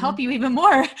I can help you even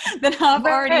more than how I've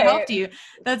already helped you.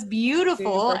 That's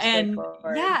beautiful. And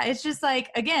yeah, it's just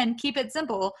like, again, keep it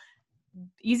simple.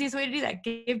 Easiest way to do that,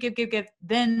 give,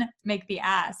 then make the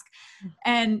ask.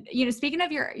 And, you know, speaking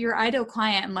of your ideal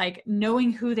client and like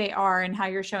knowing who they are and how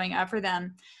you're showing up for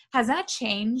them, has that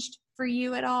changed for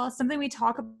you at all? Something we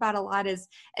talk about a lot is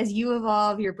as you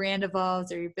evolve, your brand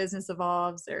evolves, or your business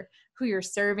evolves, or who you're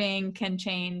serving can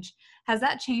change. Has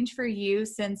that changed for you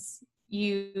since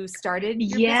you started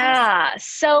your business?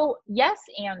 So yes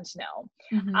and no.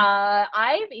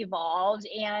 I've evolved,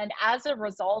 and as a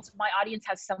result, my audience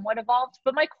has somewhat evolved,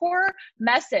 but my core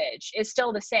message is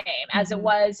still the same as it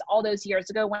was all those years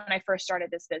ago when I first started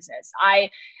this business.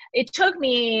 It took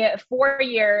me 4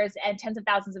 years and tens of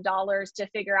thousands of dollars to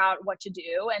figure out what to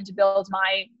do and to build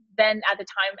my, then at the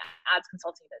time, ads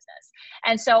consulting business.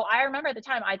 And so I remember at the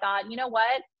time I thought, you know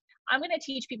what? I'm going to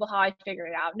teach people how I figured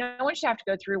it out. No one should have to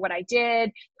go through what I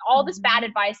did. All this bad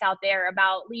advice out there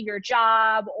about leave your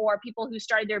job, or people who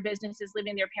started their businesses living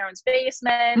in their parents'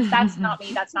 basements. That's not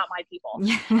me. That's not my people.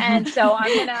 And so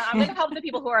I'm going to help the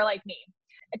people who are like me.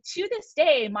 To this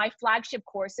day, my flagship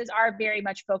courses are very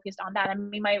much focused on that. I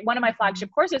mean, one of my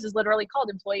flagship courses is literally called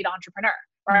Employee to Entrepreneur,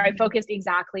 where I focused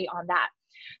exactly on that.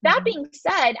 That being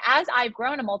said, as I've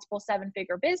grown a multiple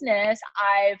seven-figure business,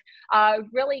 I've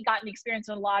really gotten experience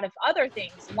in a lot of other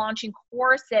things, launching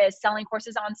courses, selling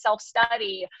courses on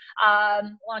self-study,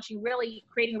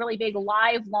 creating really big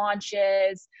live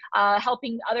launches,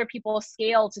 helping other people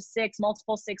scale to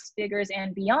multiple six figures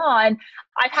and beyond.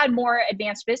 I've had more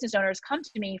advanced business owners come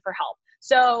to me for help.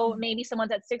 So maybe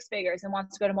someone's at 6 figures and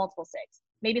wants to go to multiple 6.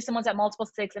 Maybe someone's at multiple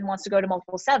 6 and wants to go to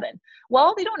multiple 7.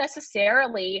 Well, they don't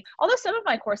necessarily, although some of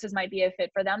my courses might be a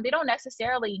fit for them, they don't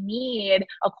necessarily need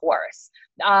a course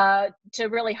to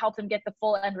really help them get the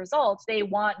full end results. They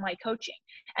want my coaching.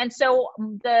 And so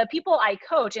the people I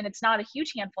coach, and it's not a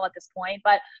huge handful at this point,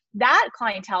 but that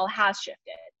clientele has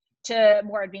shifted to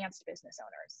more advanced business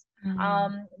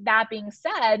owners. That being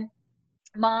said,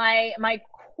 my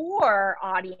core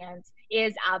audience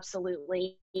is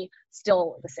absolutely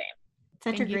still the same.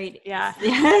 Such a great,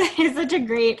 it's such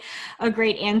a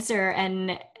great answer,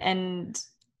 and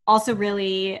also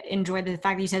really enjoyed the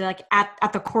fact that you said like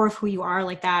at the core of who you are,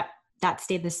 like that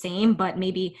stayed the same, but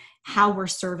maybe how we're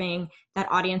serving that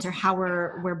audience or how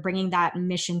we're bringing that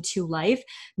mission to life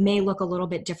may look a little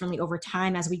bit differently over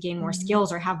time as we gain more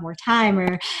skills or have more time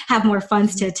or have more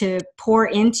funds to pour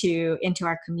into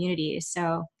our community.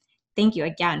 So thank you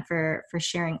again for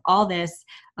sharing all this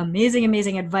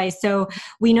amazing advice. So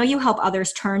we know you help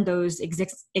others turn those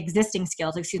existing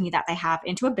skills, that they have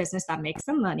into a business that makes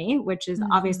them money, which is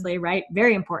obviously, right,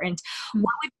 very important.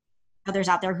 What would others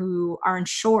out there who aren't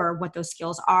sure what those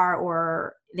skills are,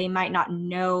 or they might not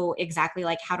know exactly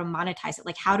like how to monetize it?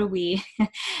 Like how do we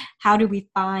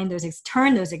find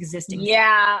turn those existing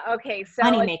okay, so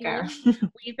moneymaker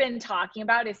we've been talking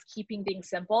about is keeping things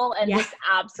simple, and this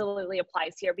absolutely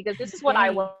applies here, because this is what I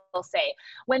will say.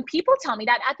 When people tell me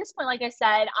that, at this point, like I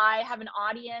said, I have an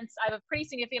audience, I have a pretty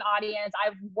significant audience,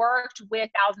 I've worked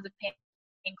with thousands of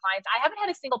clients. I haven't had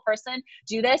a single person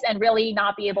do this and really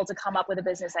not be able to come up with a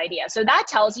business idea. So that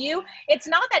tells you it's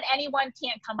not that anyone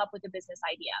can't come up with a business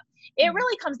idea. It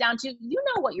really comes down to, you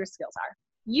know what your skills are.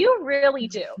 You really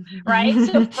do, right?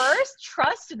 So first,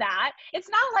 trust that. It's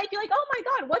not like you're like, oh my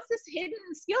God, what's this hidden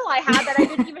skill I had that I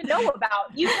didn't even know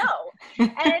about? You know.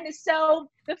 And so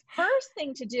the first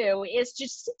thing to do is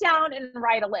just sit down and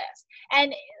write a list.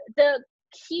 And the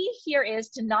key here is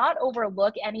to not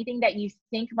overlook anything that you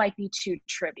think might be too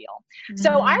trivial.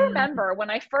 So I remember when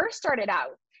I first started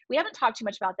out, we haven't talked too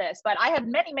much about this, but I had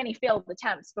many failed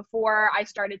attempts before I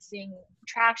started seeing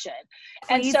traction.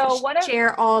 Please and so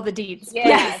share all the deeds.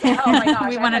 Yes. Oh my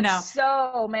gosh. We want to know.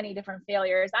 So many different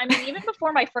failures. I mean, even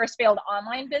before my first failed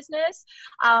online business,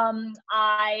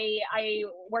 I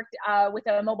worked with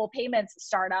a mobile payments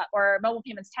startup or mobile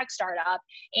payments tech startup,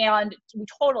 and we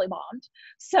totally bombed.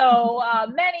 So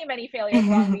many failures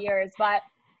along the years, but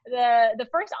the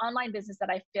first online business that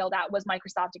I failed at was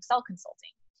Microsoft Excel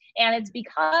consulting. And it's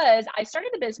because I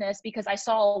started the business because I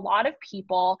saw a lot of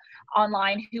people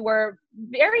online who were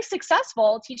very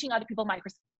successful teaching other people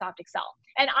Microsoft Excel.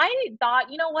 And I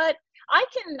thought, you know what, I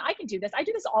can do this. I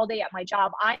do this all day at my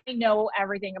job. I know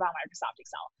everything about Microsoft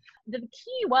Excel. The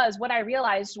key was, what I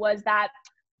realized was that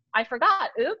I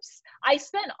forgot. Oops. I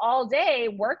spent all day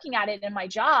working at it in my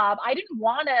job. I didn't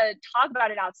want to talk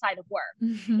about it outside of work.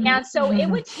 Mm-hmm. And so it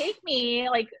would take me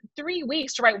like 3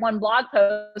 weeks to write one blog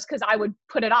post because I would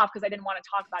put it off because I didn't want to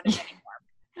talk about it anymore.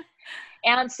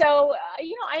 And so,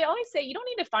 I always say you don't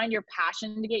need to find your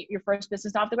passion to get your first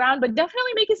business off the ground, but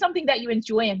definitely make it something that you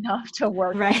enjoy enough to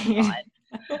work on.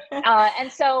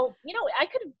 And so, I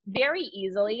could very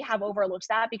easily have overlooked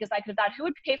that because I could have thought, who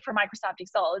would pay for Microsoft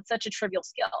Excel? It's such a trivial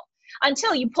skill.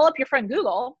 Until you pull up your friend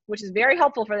Google, which is very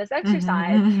helpful for this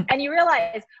exercise, and you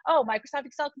realize, oh, Microsoft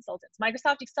Excel consultants,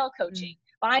 Microsoft Excel coaching,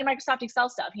 buying Microsoft Excel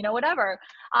stuff, whatever,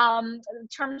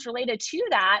 terms related to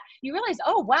that, you realize,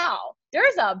 oh, wow,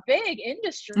 there's a big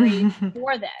industry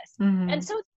for this. And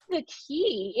so the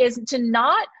key is to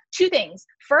not two things.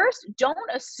 First, don't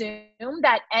assume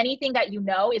that anything that you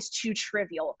know is too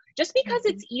trivial. Just because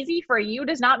it's easy for you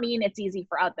does not mean it's easy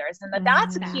for others. And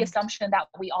that's a key assumption that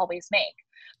we always make.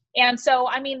 And so,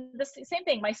 the same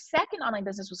thing, my second online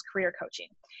business was career coaching.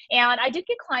 And I did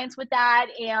get clients with that,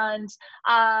 and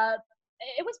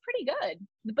it was pretty good.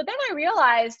 But then I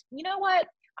realized, you know what?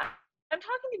 I'm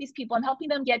talking to these people, I'm helping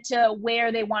them get to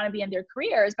where they want to be in their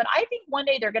careers, but I think one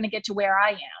day they're going to get to where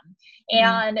I am.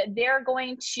 And they're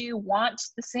going to want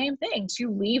the same thing, to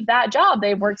leave that job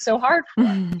they worked so hard for.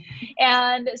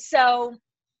 And so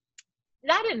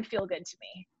that didn't feel good to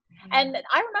me. And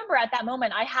I remember at that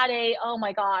moment, I had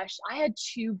I had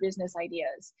 2 business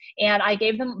ideas and I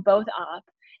gave them both up.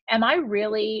 Am I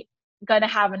really going to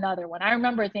have another one? I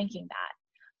remember thinking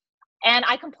that. And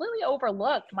I completely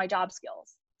overlooked my job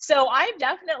skills. So I've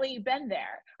definitely been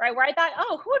there, right? Where I thought,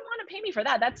 oh, who would want to pay me for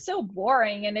that? That's so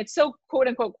boring. And it's so quote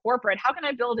unquote corporate. How can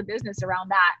I build a business around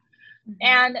that?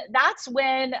 And that's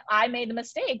when I made the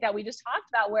mistake that we just talked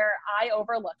about, where I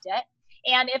overlooked it.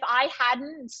 And if I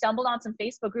hadn't stumbled on some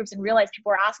Facebook groups and realized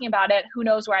people were asking about it, who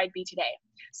knows where I'd be today.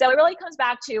 So it really comes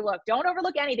back to, look, don't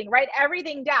overlook anything, write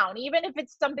everything down. Even if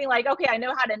it's something like, okay, I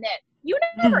know how to knit. You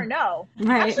never know.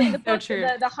 Right. Actually, the book,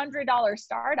 the $100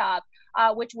 Startup,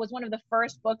 which was one of the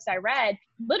first books I read,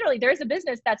 literally there's a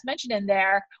business that's mentioned in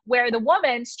there where the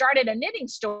woman started a knitting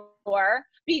store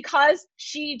because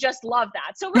she just loved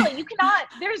that. So really, you cannot,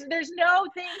 there's no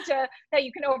thing that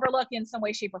you can overlook in some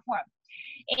way, shape, or form.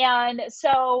 And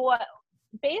so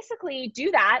basically do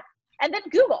that and then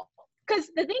Google. Because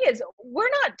the thing is, we're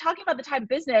not talking about the type of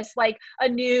business like a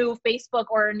new Facebook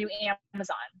or a new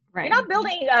Amazon. Right. You're not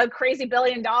building a crazy $1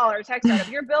 billion tech startup.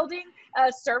 You're building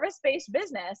a service-based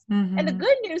business. And the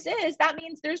good news is that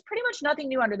means there's pretty much nothing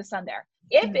new under the sun there.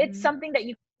 If it's something that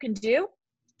you can do,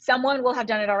 someone will have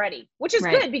done it already, which is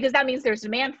good because that means there's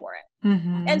demand for it.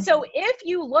 And so if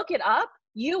you look it up,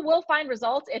 you will find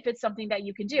results if it's something that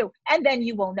you can do, and then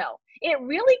you will know. It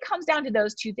really comes down to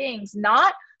those 2 things,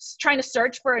 not trying to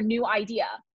search for a new idea.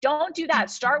 Don't do that.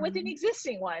 Start with an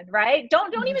existing one, right?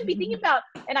 Don't even be thinking about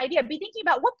an idea. Be thinking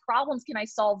about, what problems can I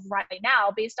solve right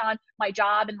now based on my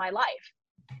job and my life?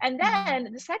 And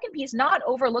then the second piece, not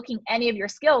overlooking any of your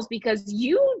skills, because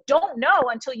you don't know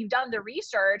until you've done the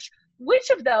research which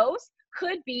of those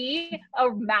could be a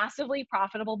massively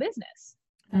profitable business.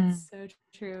 That's so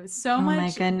true. So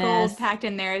much gold packed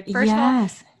in there. First of all,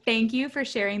 thank you for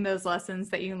sharing those lessons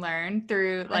that you learned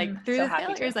through the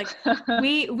failures. Like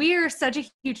we are such a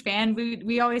huge fan.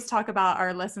 We always talk about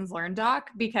our lessons learned doc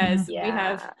because we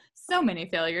have so many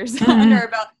failures under our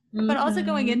belt, but also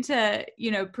going into,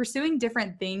 pursuing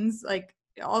different things, like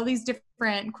all these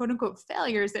different quote unquote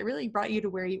failures that really brought you to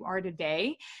where you are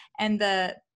today. And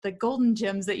the golden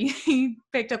gems that you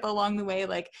picked up along the way,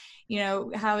 like,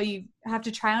 how you have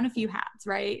to try on a few hats,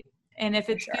 right? And if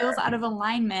it feels out of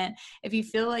alignment, if you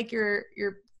feel like you're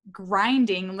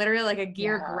grinding, literally like a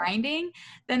gear grinding,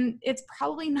 then it's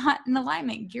probably not in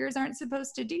alignment. Gears aren't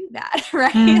supposed to do that,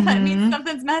 right? That means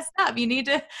something's messed up. You need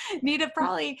to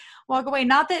probably walk away.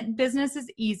 Not that business is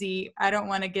easy. I don't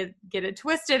want to get it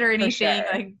twisted or anything.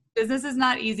 Like, business is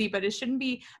not easy, but it shouldn't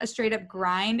be a straight up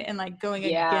grind and like going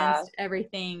against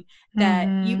everything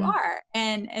that you are.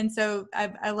 And so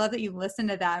I love that you listened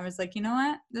to that and was like, you know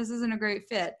what, this isn't a great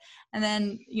fit. And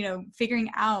then, figuring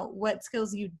out what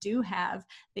skills you do have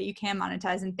that you can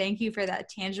monetize. And thank you for that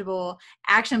tangible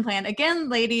action plan. Again,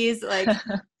 ladies, like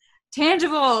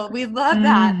tangible. We love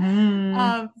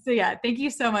that. So yeah, thank you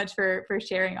so much for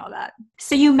sharing all that.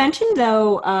 So you mentioned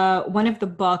though, one of the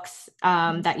books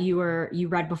that you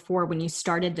read before when you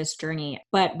started this journey,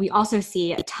 but we also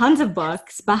see tons of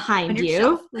books behind you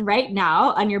shelf. right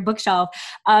now on your bookshelf.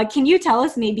 Can you tell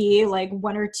us maybe like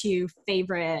one or two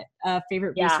favorite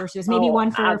resources, maybe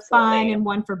one for fun and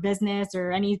one for business,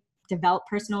 or any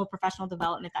personal, professional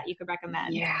development that you could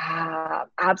recommend? Yeah,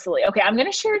 absolutely. Okay, I'm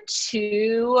going to share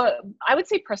two, I would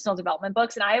say personal development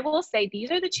books. And I will say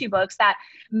these are the two books that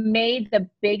made the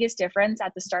biggest difference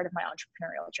at the start of my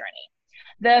entrepreneurial journey.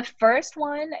 The first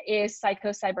one is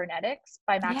Psycho-Cybernetics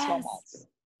by Maxwell Maltz.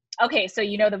 Okay, so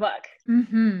you know the book.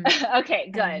 Mm-hmm. Okay,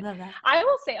 good. I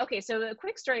will say, okay, so the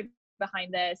quick story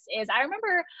behind this is I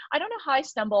remember, I don't know how I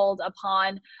stumbled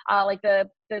upon like the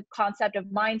concept of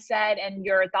mindset and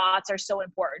your thoughts are so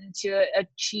important to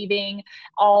achieving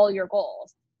all your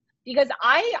goals. Because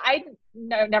I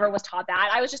never was taught that.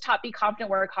 I was just taught be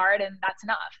confident, work hard, and that's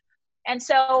enough. And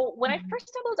so when I first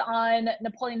stumbled on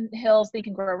Napoleon Hill's Think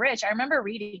and Grow Rich, I remember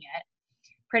reading it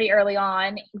pretty early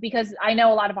on because I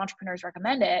know a lot of entrepreneurs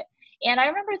recommend it. And I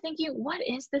remember thinking, what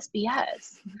is this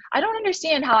BS? I don't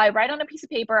understand how I write on a piece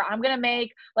of paper, I'm going to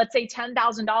make, let's say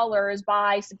 $10,000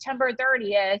 by September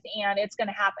 30th, and it's going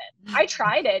to happen. I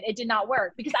tried it. It did not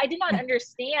work because I did not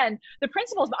understand the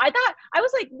principles. But I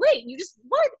was like, wait, you just,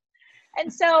 what?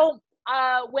 And so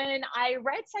when I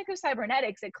read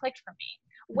Psycho-Cybernetics, it clicked for me,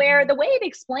 where the way it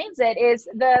explains it is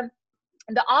the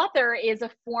author is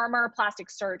a former plastic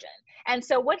surgeon. And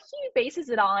so what he bases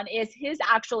it on is his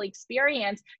actual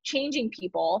experience changing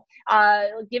people,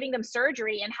 giving them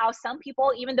surgery, and how some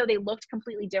people, even though they looked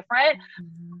completely different,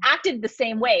 acted the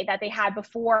same way that they had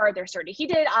before their surgery. He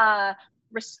did,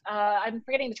 I'm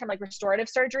forgetting the term, like restorative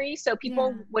surgery. So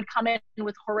people would come in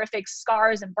with horrific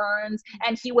scars and burns,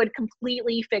 and he would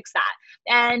completely fix that.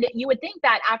 And you would think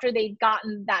that after they'd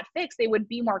gotten that fixed, they would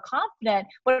be more confident.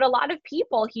 But a lot of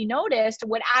people, he noticed,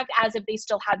 would act as if they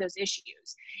still had those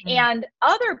issues. And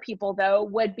other people, though,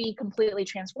 would be completely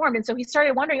transformed. And so he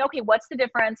started wondering, okay, what's the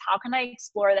difference? How can I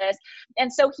explore this?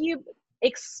 And so he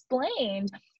explained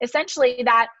essentially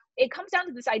that it comes down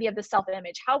to this idea of the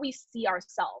self-image, how we see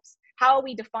ourselves, how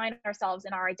we define ourselves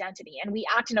and our identity, and we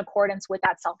act in accordance with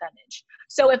that self-image.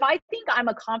 So if I think I'm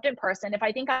a confident person, if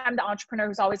I think I'm the entrepreneur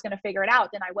who's always going to figure it out,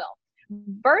 then I will.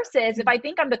 Versus if I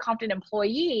think I'm the confident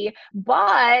employee,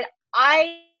 but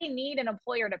I need an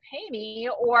employer to pay me,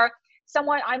 or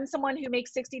I'm someone who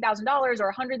makes $60,000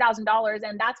 or $100,000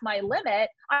 and that's my limit,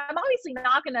 I'm obviously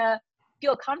not going to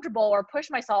feel comfortable or push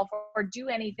myself or do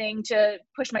anything to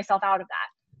push myself out of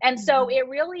that. And so it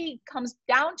really comes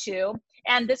down to,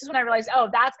 and this is when I realized, oh,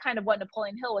 that's kind of what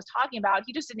Napoleon Hill was talking about.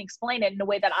 He just didn't explain it in a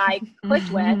way that I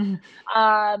clicked with.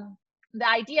 The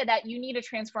idea that you need to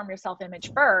transform your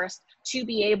self-image first to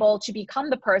be able to become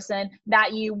the person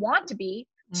that you want to be,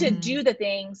 to do the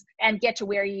things and get to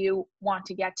where you want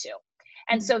to get to.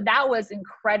 And so that was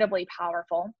incredibly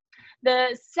powerful.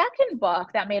 The second book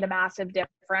that made a massive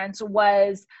difference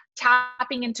was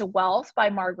Tapping into Wealth by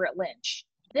Margaret Lynch.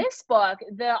 This book,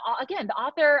 the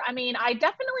author, I mean, I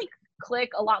definitely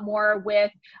click a lot more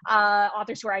with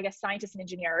authors who are, I guess, scientists and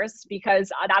engineers, because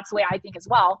that's the way I think as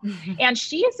well. And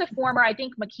she is a former, I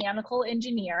think, mechanical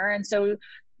engineer. And so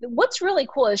what's really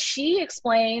cool is she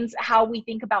explains how we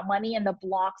think about money and the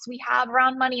blocks we have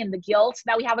around money and the guilt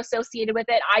that we have associated with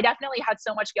it. I definitely had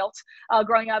so much guilt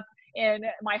growing up in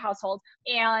my household.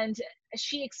 And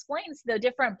she explains the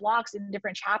different blocks in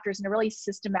different chapters in a really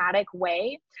systematic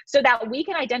way so that we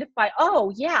can identify,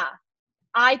 oh yeah,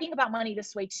 I think about money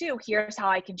this way too. Here's how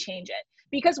I can change it.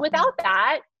 Because without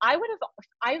that, I would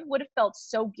have felt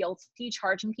so guilty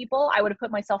charging people. I would have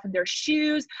put myself in their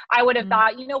shoes. I would have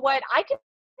thought, you know what, I can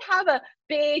have a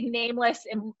big nameless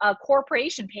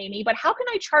corporation pay me, but how can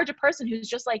I charge a person who's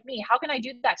just like me? How can I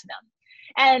do that to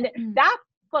them? And that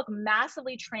book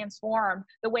massively transformed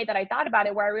the way that I thought about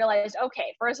it, where I realized,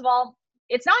 okay, first of all,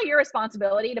 it's not your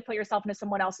responsibility to put yourself into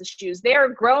someone else's shoes. They're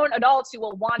grown adults who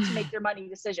will want to make their money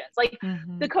decisions. Like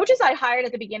the coaches I hired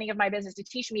at the beginning of my business to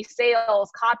teach me sales,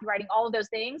 copywriting, all of those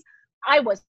things, I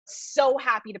was so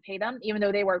happy to pay them, even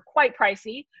though they were quite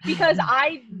pricey, because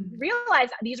I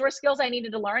realized these were skills I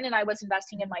needed to learn and I was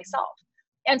investing in myself.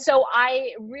 And so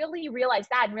I really realized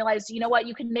that and realized, you know what,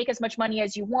 you can make as much money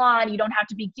as you want. You don't have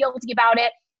to be guilty about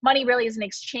it. Money really is an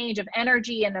exchange of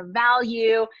energy and of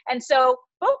value. And so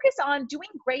focus on doing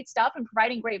great stuff and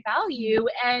providing great value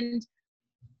and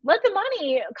let the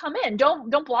money come in.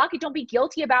 Don't block it. Don't be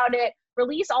guilty about it.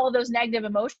 Release all of those negative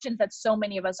emotions that so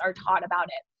many of us are taught about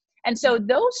it. And so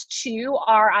those two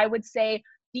are, I would say,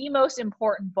 the most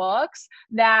important books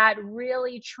that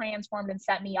really transformed and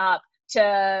set me up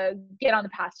to get on the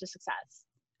path to success.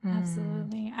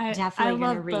 Absolutely. Definitely I love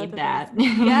gonna both read of that.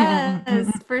 these.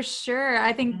 Yes, for sure.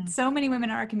 I think so many women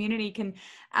in our community can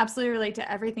absolutely relate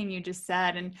to everything you just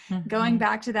said. And going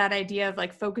back to that idea of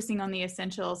like focusing on the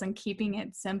essentials and keeping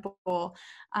it simple,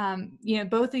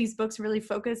 both of these books really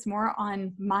focus more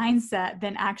on mindset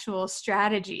than actual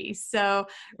strategy. So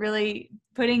really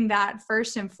putting that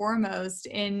first and foremost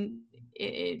in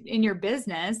your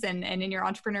business and in your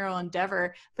entrepreneurial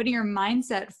endeavor, putting your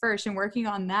mindset first and working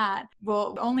on that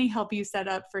will only help you set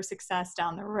up for success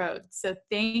down the road. So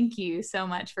thank you so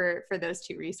much for those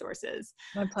two resources.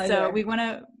 My pleasure. So we want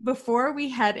to, before we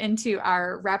head into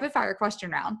our rapid fire question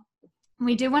round,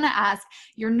 we do want to ask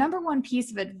your number one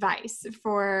piece of advice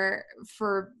for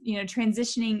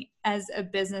transitioning as a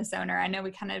business owner. I know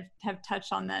we kind of have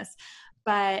touched on this,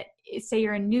 but say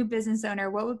you're a new business owner,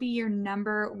 what would be your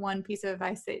number one piece of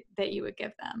advice that you would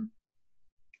give them?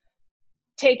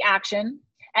 Take action,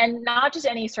 and not just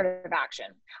any sort of action.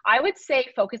 I would say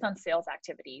focus on sales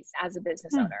activities as a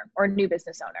business owner or new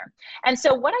business owner. And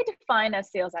so what I define as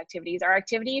sales activities are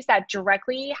activities that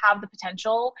directly have the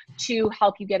potential to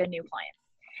help you get a new client.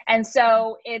 And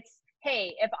so it's,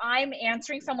 hey, if I'm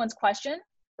answering someone's question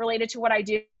related to what I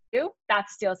do,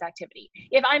 that's sales activity.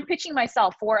 If I'm pitching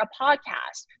myself for a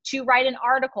podcast, to write an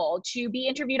article, to be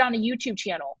interviewed on a YouTube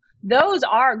channel, those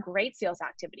are great sales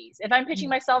activities. If I'm pitching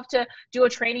myself to do a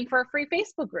training for a free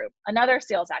Facebook group, another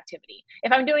sales activity.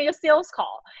 If I'm doing a sales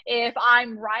call, if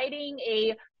I'm writing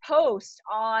a post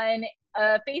on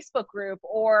a Facebook group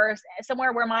or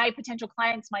somewhere where my potential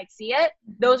clients might see it,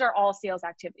 those are all sales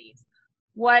activities.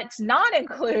 What's not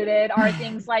included are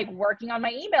things like working on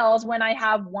my emails when I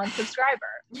have one subscriber,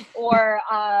 or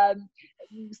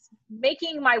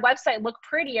making my website look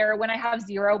prettier when I have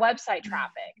zero website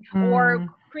traffic, or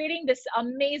creating this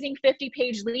amazing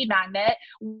 50-page lead magnet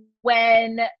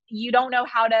when you don't know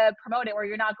how to promote it or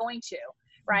you're not going to,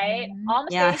 right? All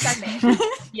mistakes I've made.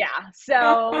 Yeah.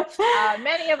 So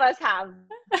many of us have.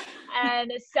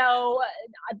 And so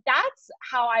that's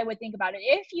how I would think about it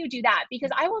if you do that,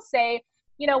 because I will say,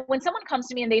 when someone comes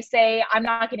to me and they say, I'm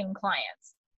not getting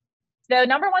clients, the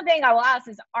number one thing I will ask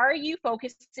is, are you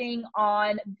focusing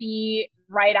on the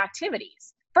right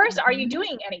activities? First, are you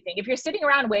doing anything? If you're sitting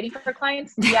around waiting for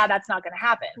clients, yeah, that's not going to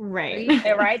happen. Right.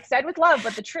 Right. Said with love,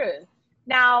 but the truth.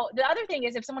 Now, the other thing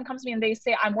is, if someone comes to me and they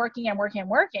say, I'm working,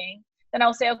 then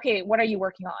I'll say, okay, what are you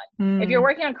working on? If you're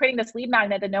working on creating this lead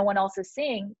magnet that no one else is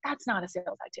seeing, that's not a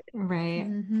sales activity. Right.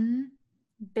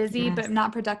 Busy, but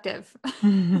not productive.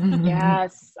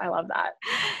 Yes, I love that.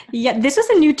 Yeah, this was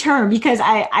a new term because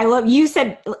I love, you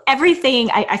said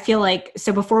everything. I feel like,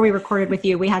 so before we recorded with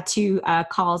you, we had two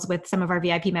calls with some of our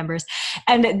VIP members,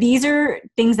 and these are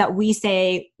things that we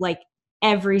say like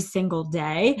every single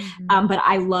day. But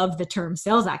I love the term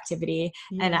sales activity.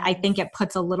 And I think it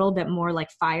puts a little bit more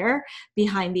like fire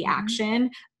behind the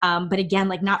action. But again,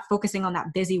 like not focusing on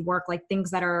that busy work, like things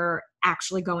that are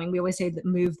actually going, we always say that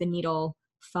move the needle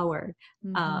forward.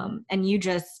 And you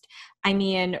just,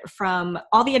 from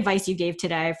all the advice you gave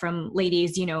today from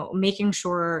ladies, making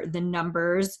sure the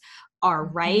numbers are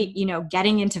right,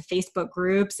 getting into Facebook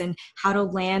groups and how to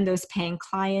land those paying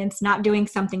clients, not doing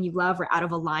something you love or out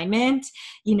of alignment,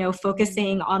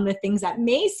 focusing on the things that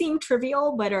may seem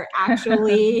trivial, but are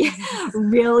actually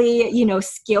really,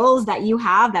 skills that you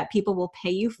have that people will pay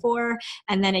you for.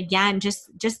 And then again, just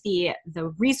the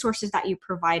resources that you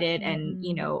provided and,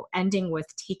 ending with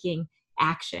taking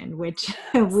action, which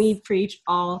we preach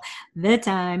all the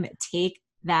time, take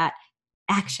that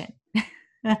action.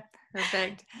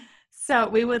 Perfect. So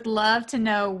we would love to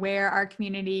know where our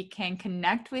community can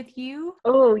connect with you.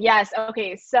 Oh, yes.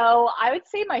 Okay. So I would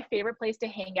say my favorite place to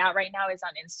hang out right now is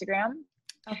on Instagram.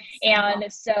 Oh,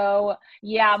 and so,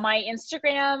 yeah, my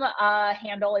Instagram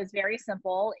handle is very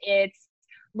simple. It's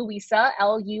Luisa,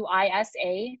 Luisa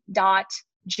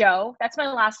Zhou. That's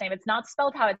my last name. It's not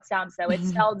spelled how it sounds, though. It's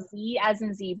spelled Z as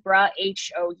in zebra,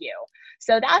 Hou.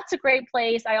 So that's a great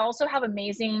place. I also have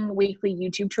amazing weekly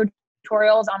YouTube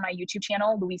tutorials on my YouTube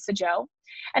channel, Luisa Zhou.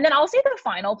 And then I'll say the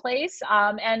final place,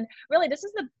 and really this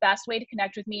is the best way to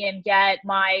connect with me and get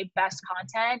my best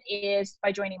content is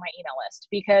by joining my email list,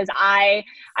 because I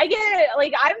get,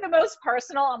 like, I'm the most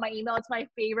personal on my email. It's my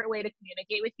favorite way to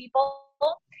communicate with people.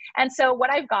 And so what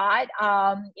I've got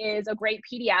is a great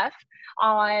PDF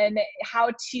on how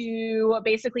to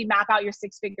basically map out your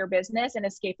six-figure business and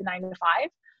escape the 9 to 5.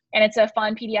 And it's a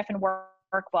fun PDF and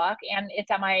workbook, and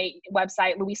it's at my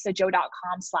website,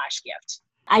 luisazhou.com/gift.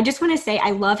 I just want to say,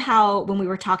 I love how when we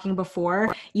were talking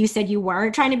before, you said you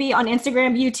weren't trying to be on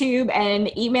Instagram, YouTube,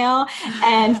 and email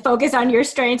and focus on your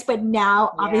strengths. But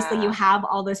now, obviously, you have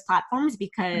all those platforms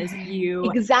because you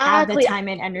have the time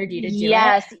and energy to do it.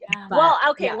 Yes. But, well,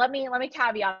 okay. Let me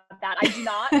caveat that. I do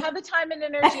not have the time and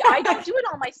energy. I don't do it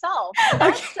all myself.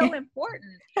 That's so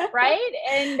important, right?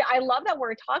 And I love that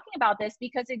we're talking about this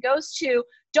because it goes to,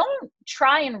 don't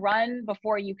try and run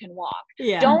before you can walk.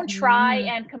 Don't try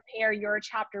and compare your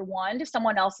chapter 1 to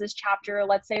someone else's chapter,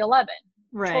 let's say 11.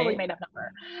 Right. Totally made up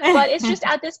number. But it's just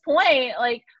at this point,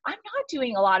 like, I'm not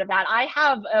doing a lot of that. I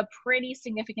have a pretty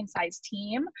significant sized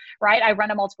team, right? I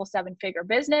run a multiple 7-figure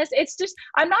business. It's just,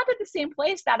 I'm not at the same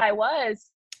place that I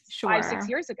was 5-6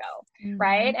 years ago.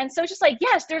 Right. And so it's just like,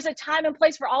 yes, there's a time and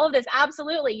place for all of this.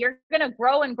 Absolutely. You're going to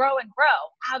grow and grow and grow.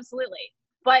 Absolutely.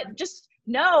 But just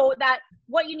know that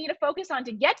what you need to focus on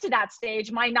to get to that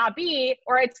stage might not be,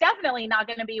 or it's definitely not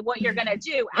going to be what you're going to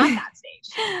do at that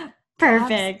stage.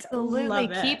 Perfect. Absolutely.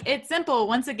 Keep it simple.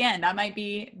 Once again, that might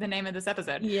be the name of this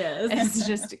episode. Yes. It's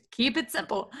just keep it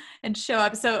simple and show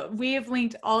up. So we have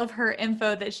linked all of her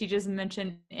info that she just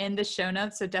mentioned in the show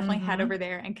notes. So definitely head over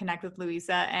there and connect with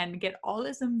Luisa and get all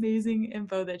this amazing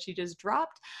info that she just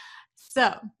dropped.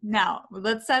 So now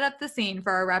let's set up the scene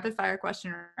for our rapid fire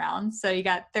question round. So you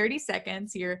got 30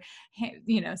 seconds. You're,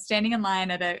 standing in line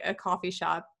at a coffee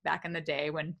shop back in the day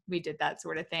when we did that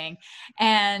sort of thing.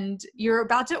 And you're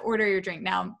about to order your drink.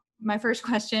 Now, my first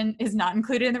question is not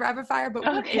included in the rapid fire, but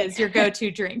what is your go-to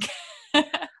drink?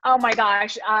 Oh my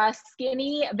gosh.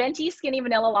 Venti skinny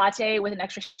vanilla latte with an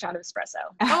extra shot of espresso.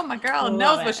 Oh, my girl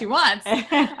knows what she wants.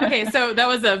 Okay. So that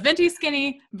was a venti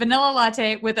skinny vanilla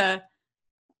latte with a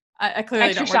clearly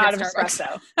extra don't shot work of at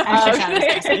espresso. Extra shot of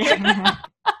espresso.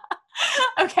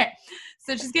 Okay.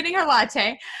 So she's getting her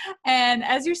latte. And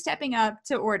as you're stepping up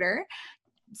to order,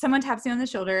 someone taps you on the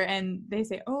shoulder and they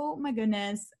say, oh my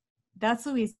goodness, that's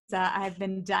Luisa. I've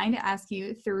been dying to ask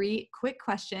you 3 quick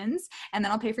questions and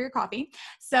then I'll pay for your coffee.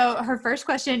 So her first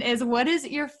question is, what is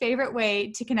your favorite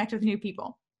way to connect with new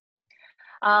people?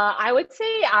 I would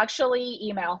say actually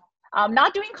email.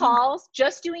 Not doing calls,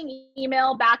 just doing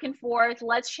email back and forth.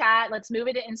 Let's chat. Let's move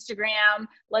it to Instagram.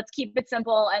 Let's keep it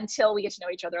simple until we get to know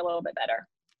each other a little bit better.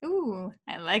 Ooh,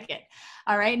 I like it.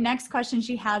 All right. Next question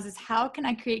she has is, how can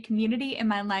I create community in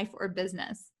my life or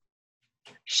business?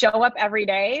 Show up every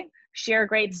day, share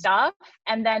great stuff,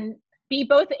 and then be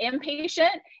both impatient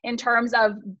in terms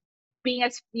of being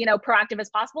as, proactive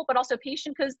as possible, but also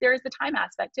patient because there's the time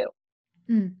aspect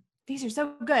too. These are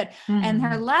so good. And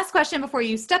her last question before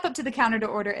you step up to the counter to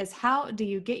order is, how do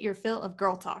you get your fill of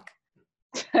girl talk?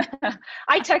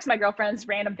 I text my girlfriends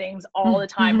random things all the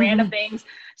time, random things,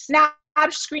 snap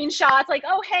screenshots like,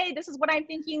 oh, hey, this is what I'm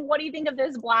thinking. What do you think of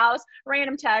this blouse?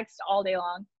 Random text all day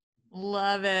long.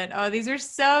 Love it. Oh, these are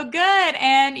so good.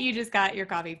 And you just got your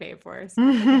coffee paid for.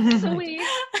 Sweet.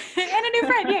 And a new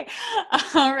friend. Yay.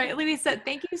 All right, Luisa,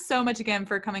 thank you so much again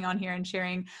for coming on here and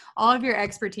sharing all of your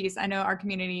expertise. I know our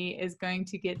community is going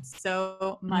to get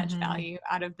so much value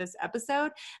out of this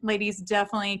episode. Ladies,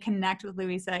 definitely connect with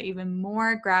Luisa even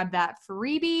more. Grab that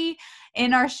freebie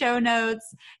in our show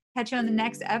notes. Catch you on the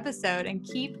next episode and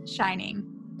keep shining.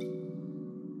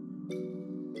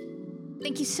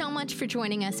 Thank you so much for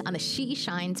joining us on the She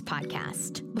Shines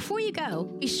podcast. Before you go,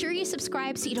 be sure you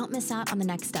subscribe so you don't miss out on the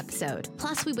next episode.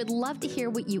 Plus, we would love to hear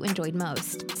what you enjoyed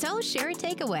most. So share a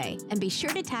takeaway and be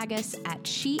sure to tag us at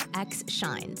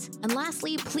SheXShines. And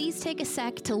lastly, please take a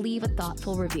sec to leave a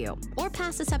thoughtful review or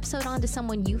pass this episode on to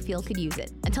someone you feel could use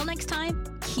it. Until next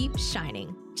time, keep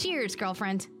shining. Cheers,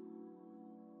 girlfriend.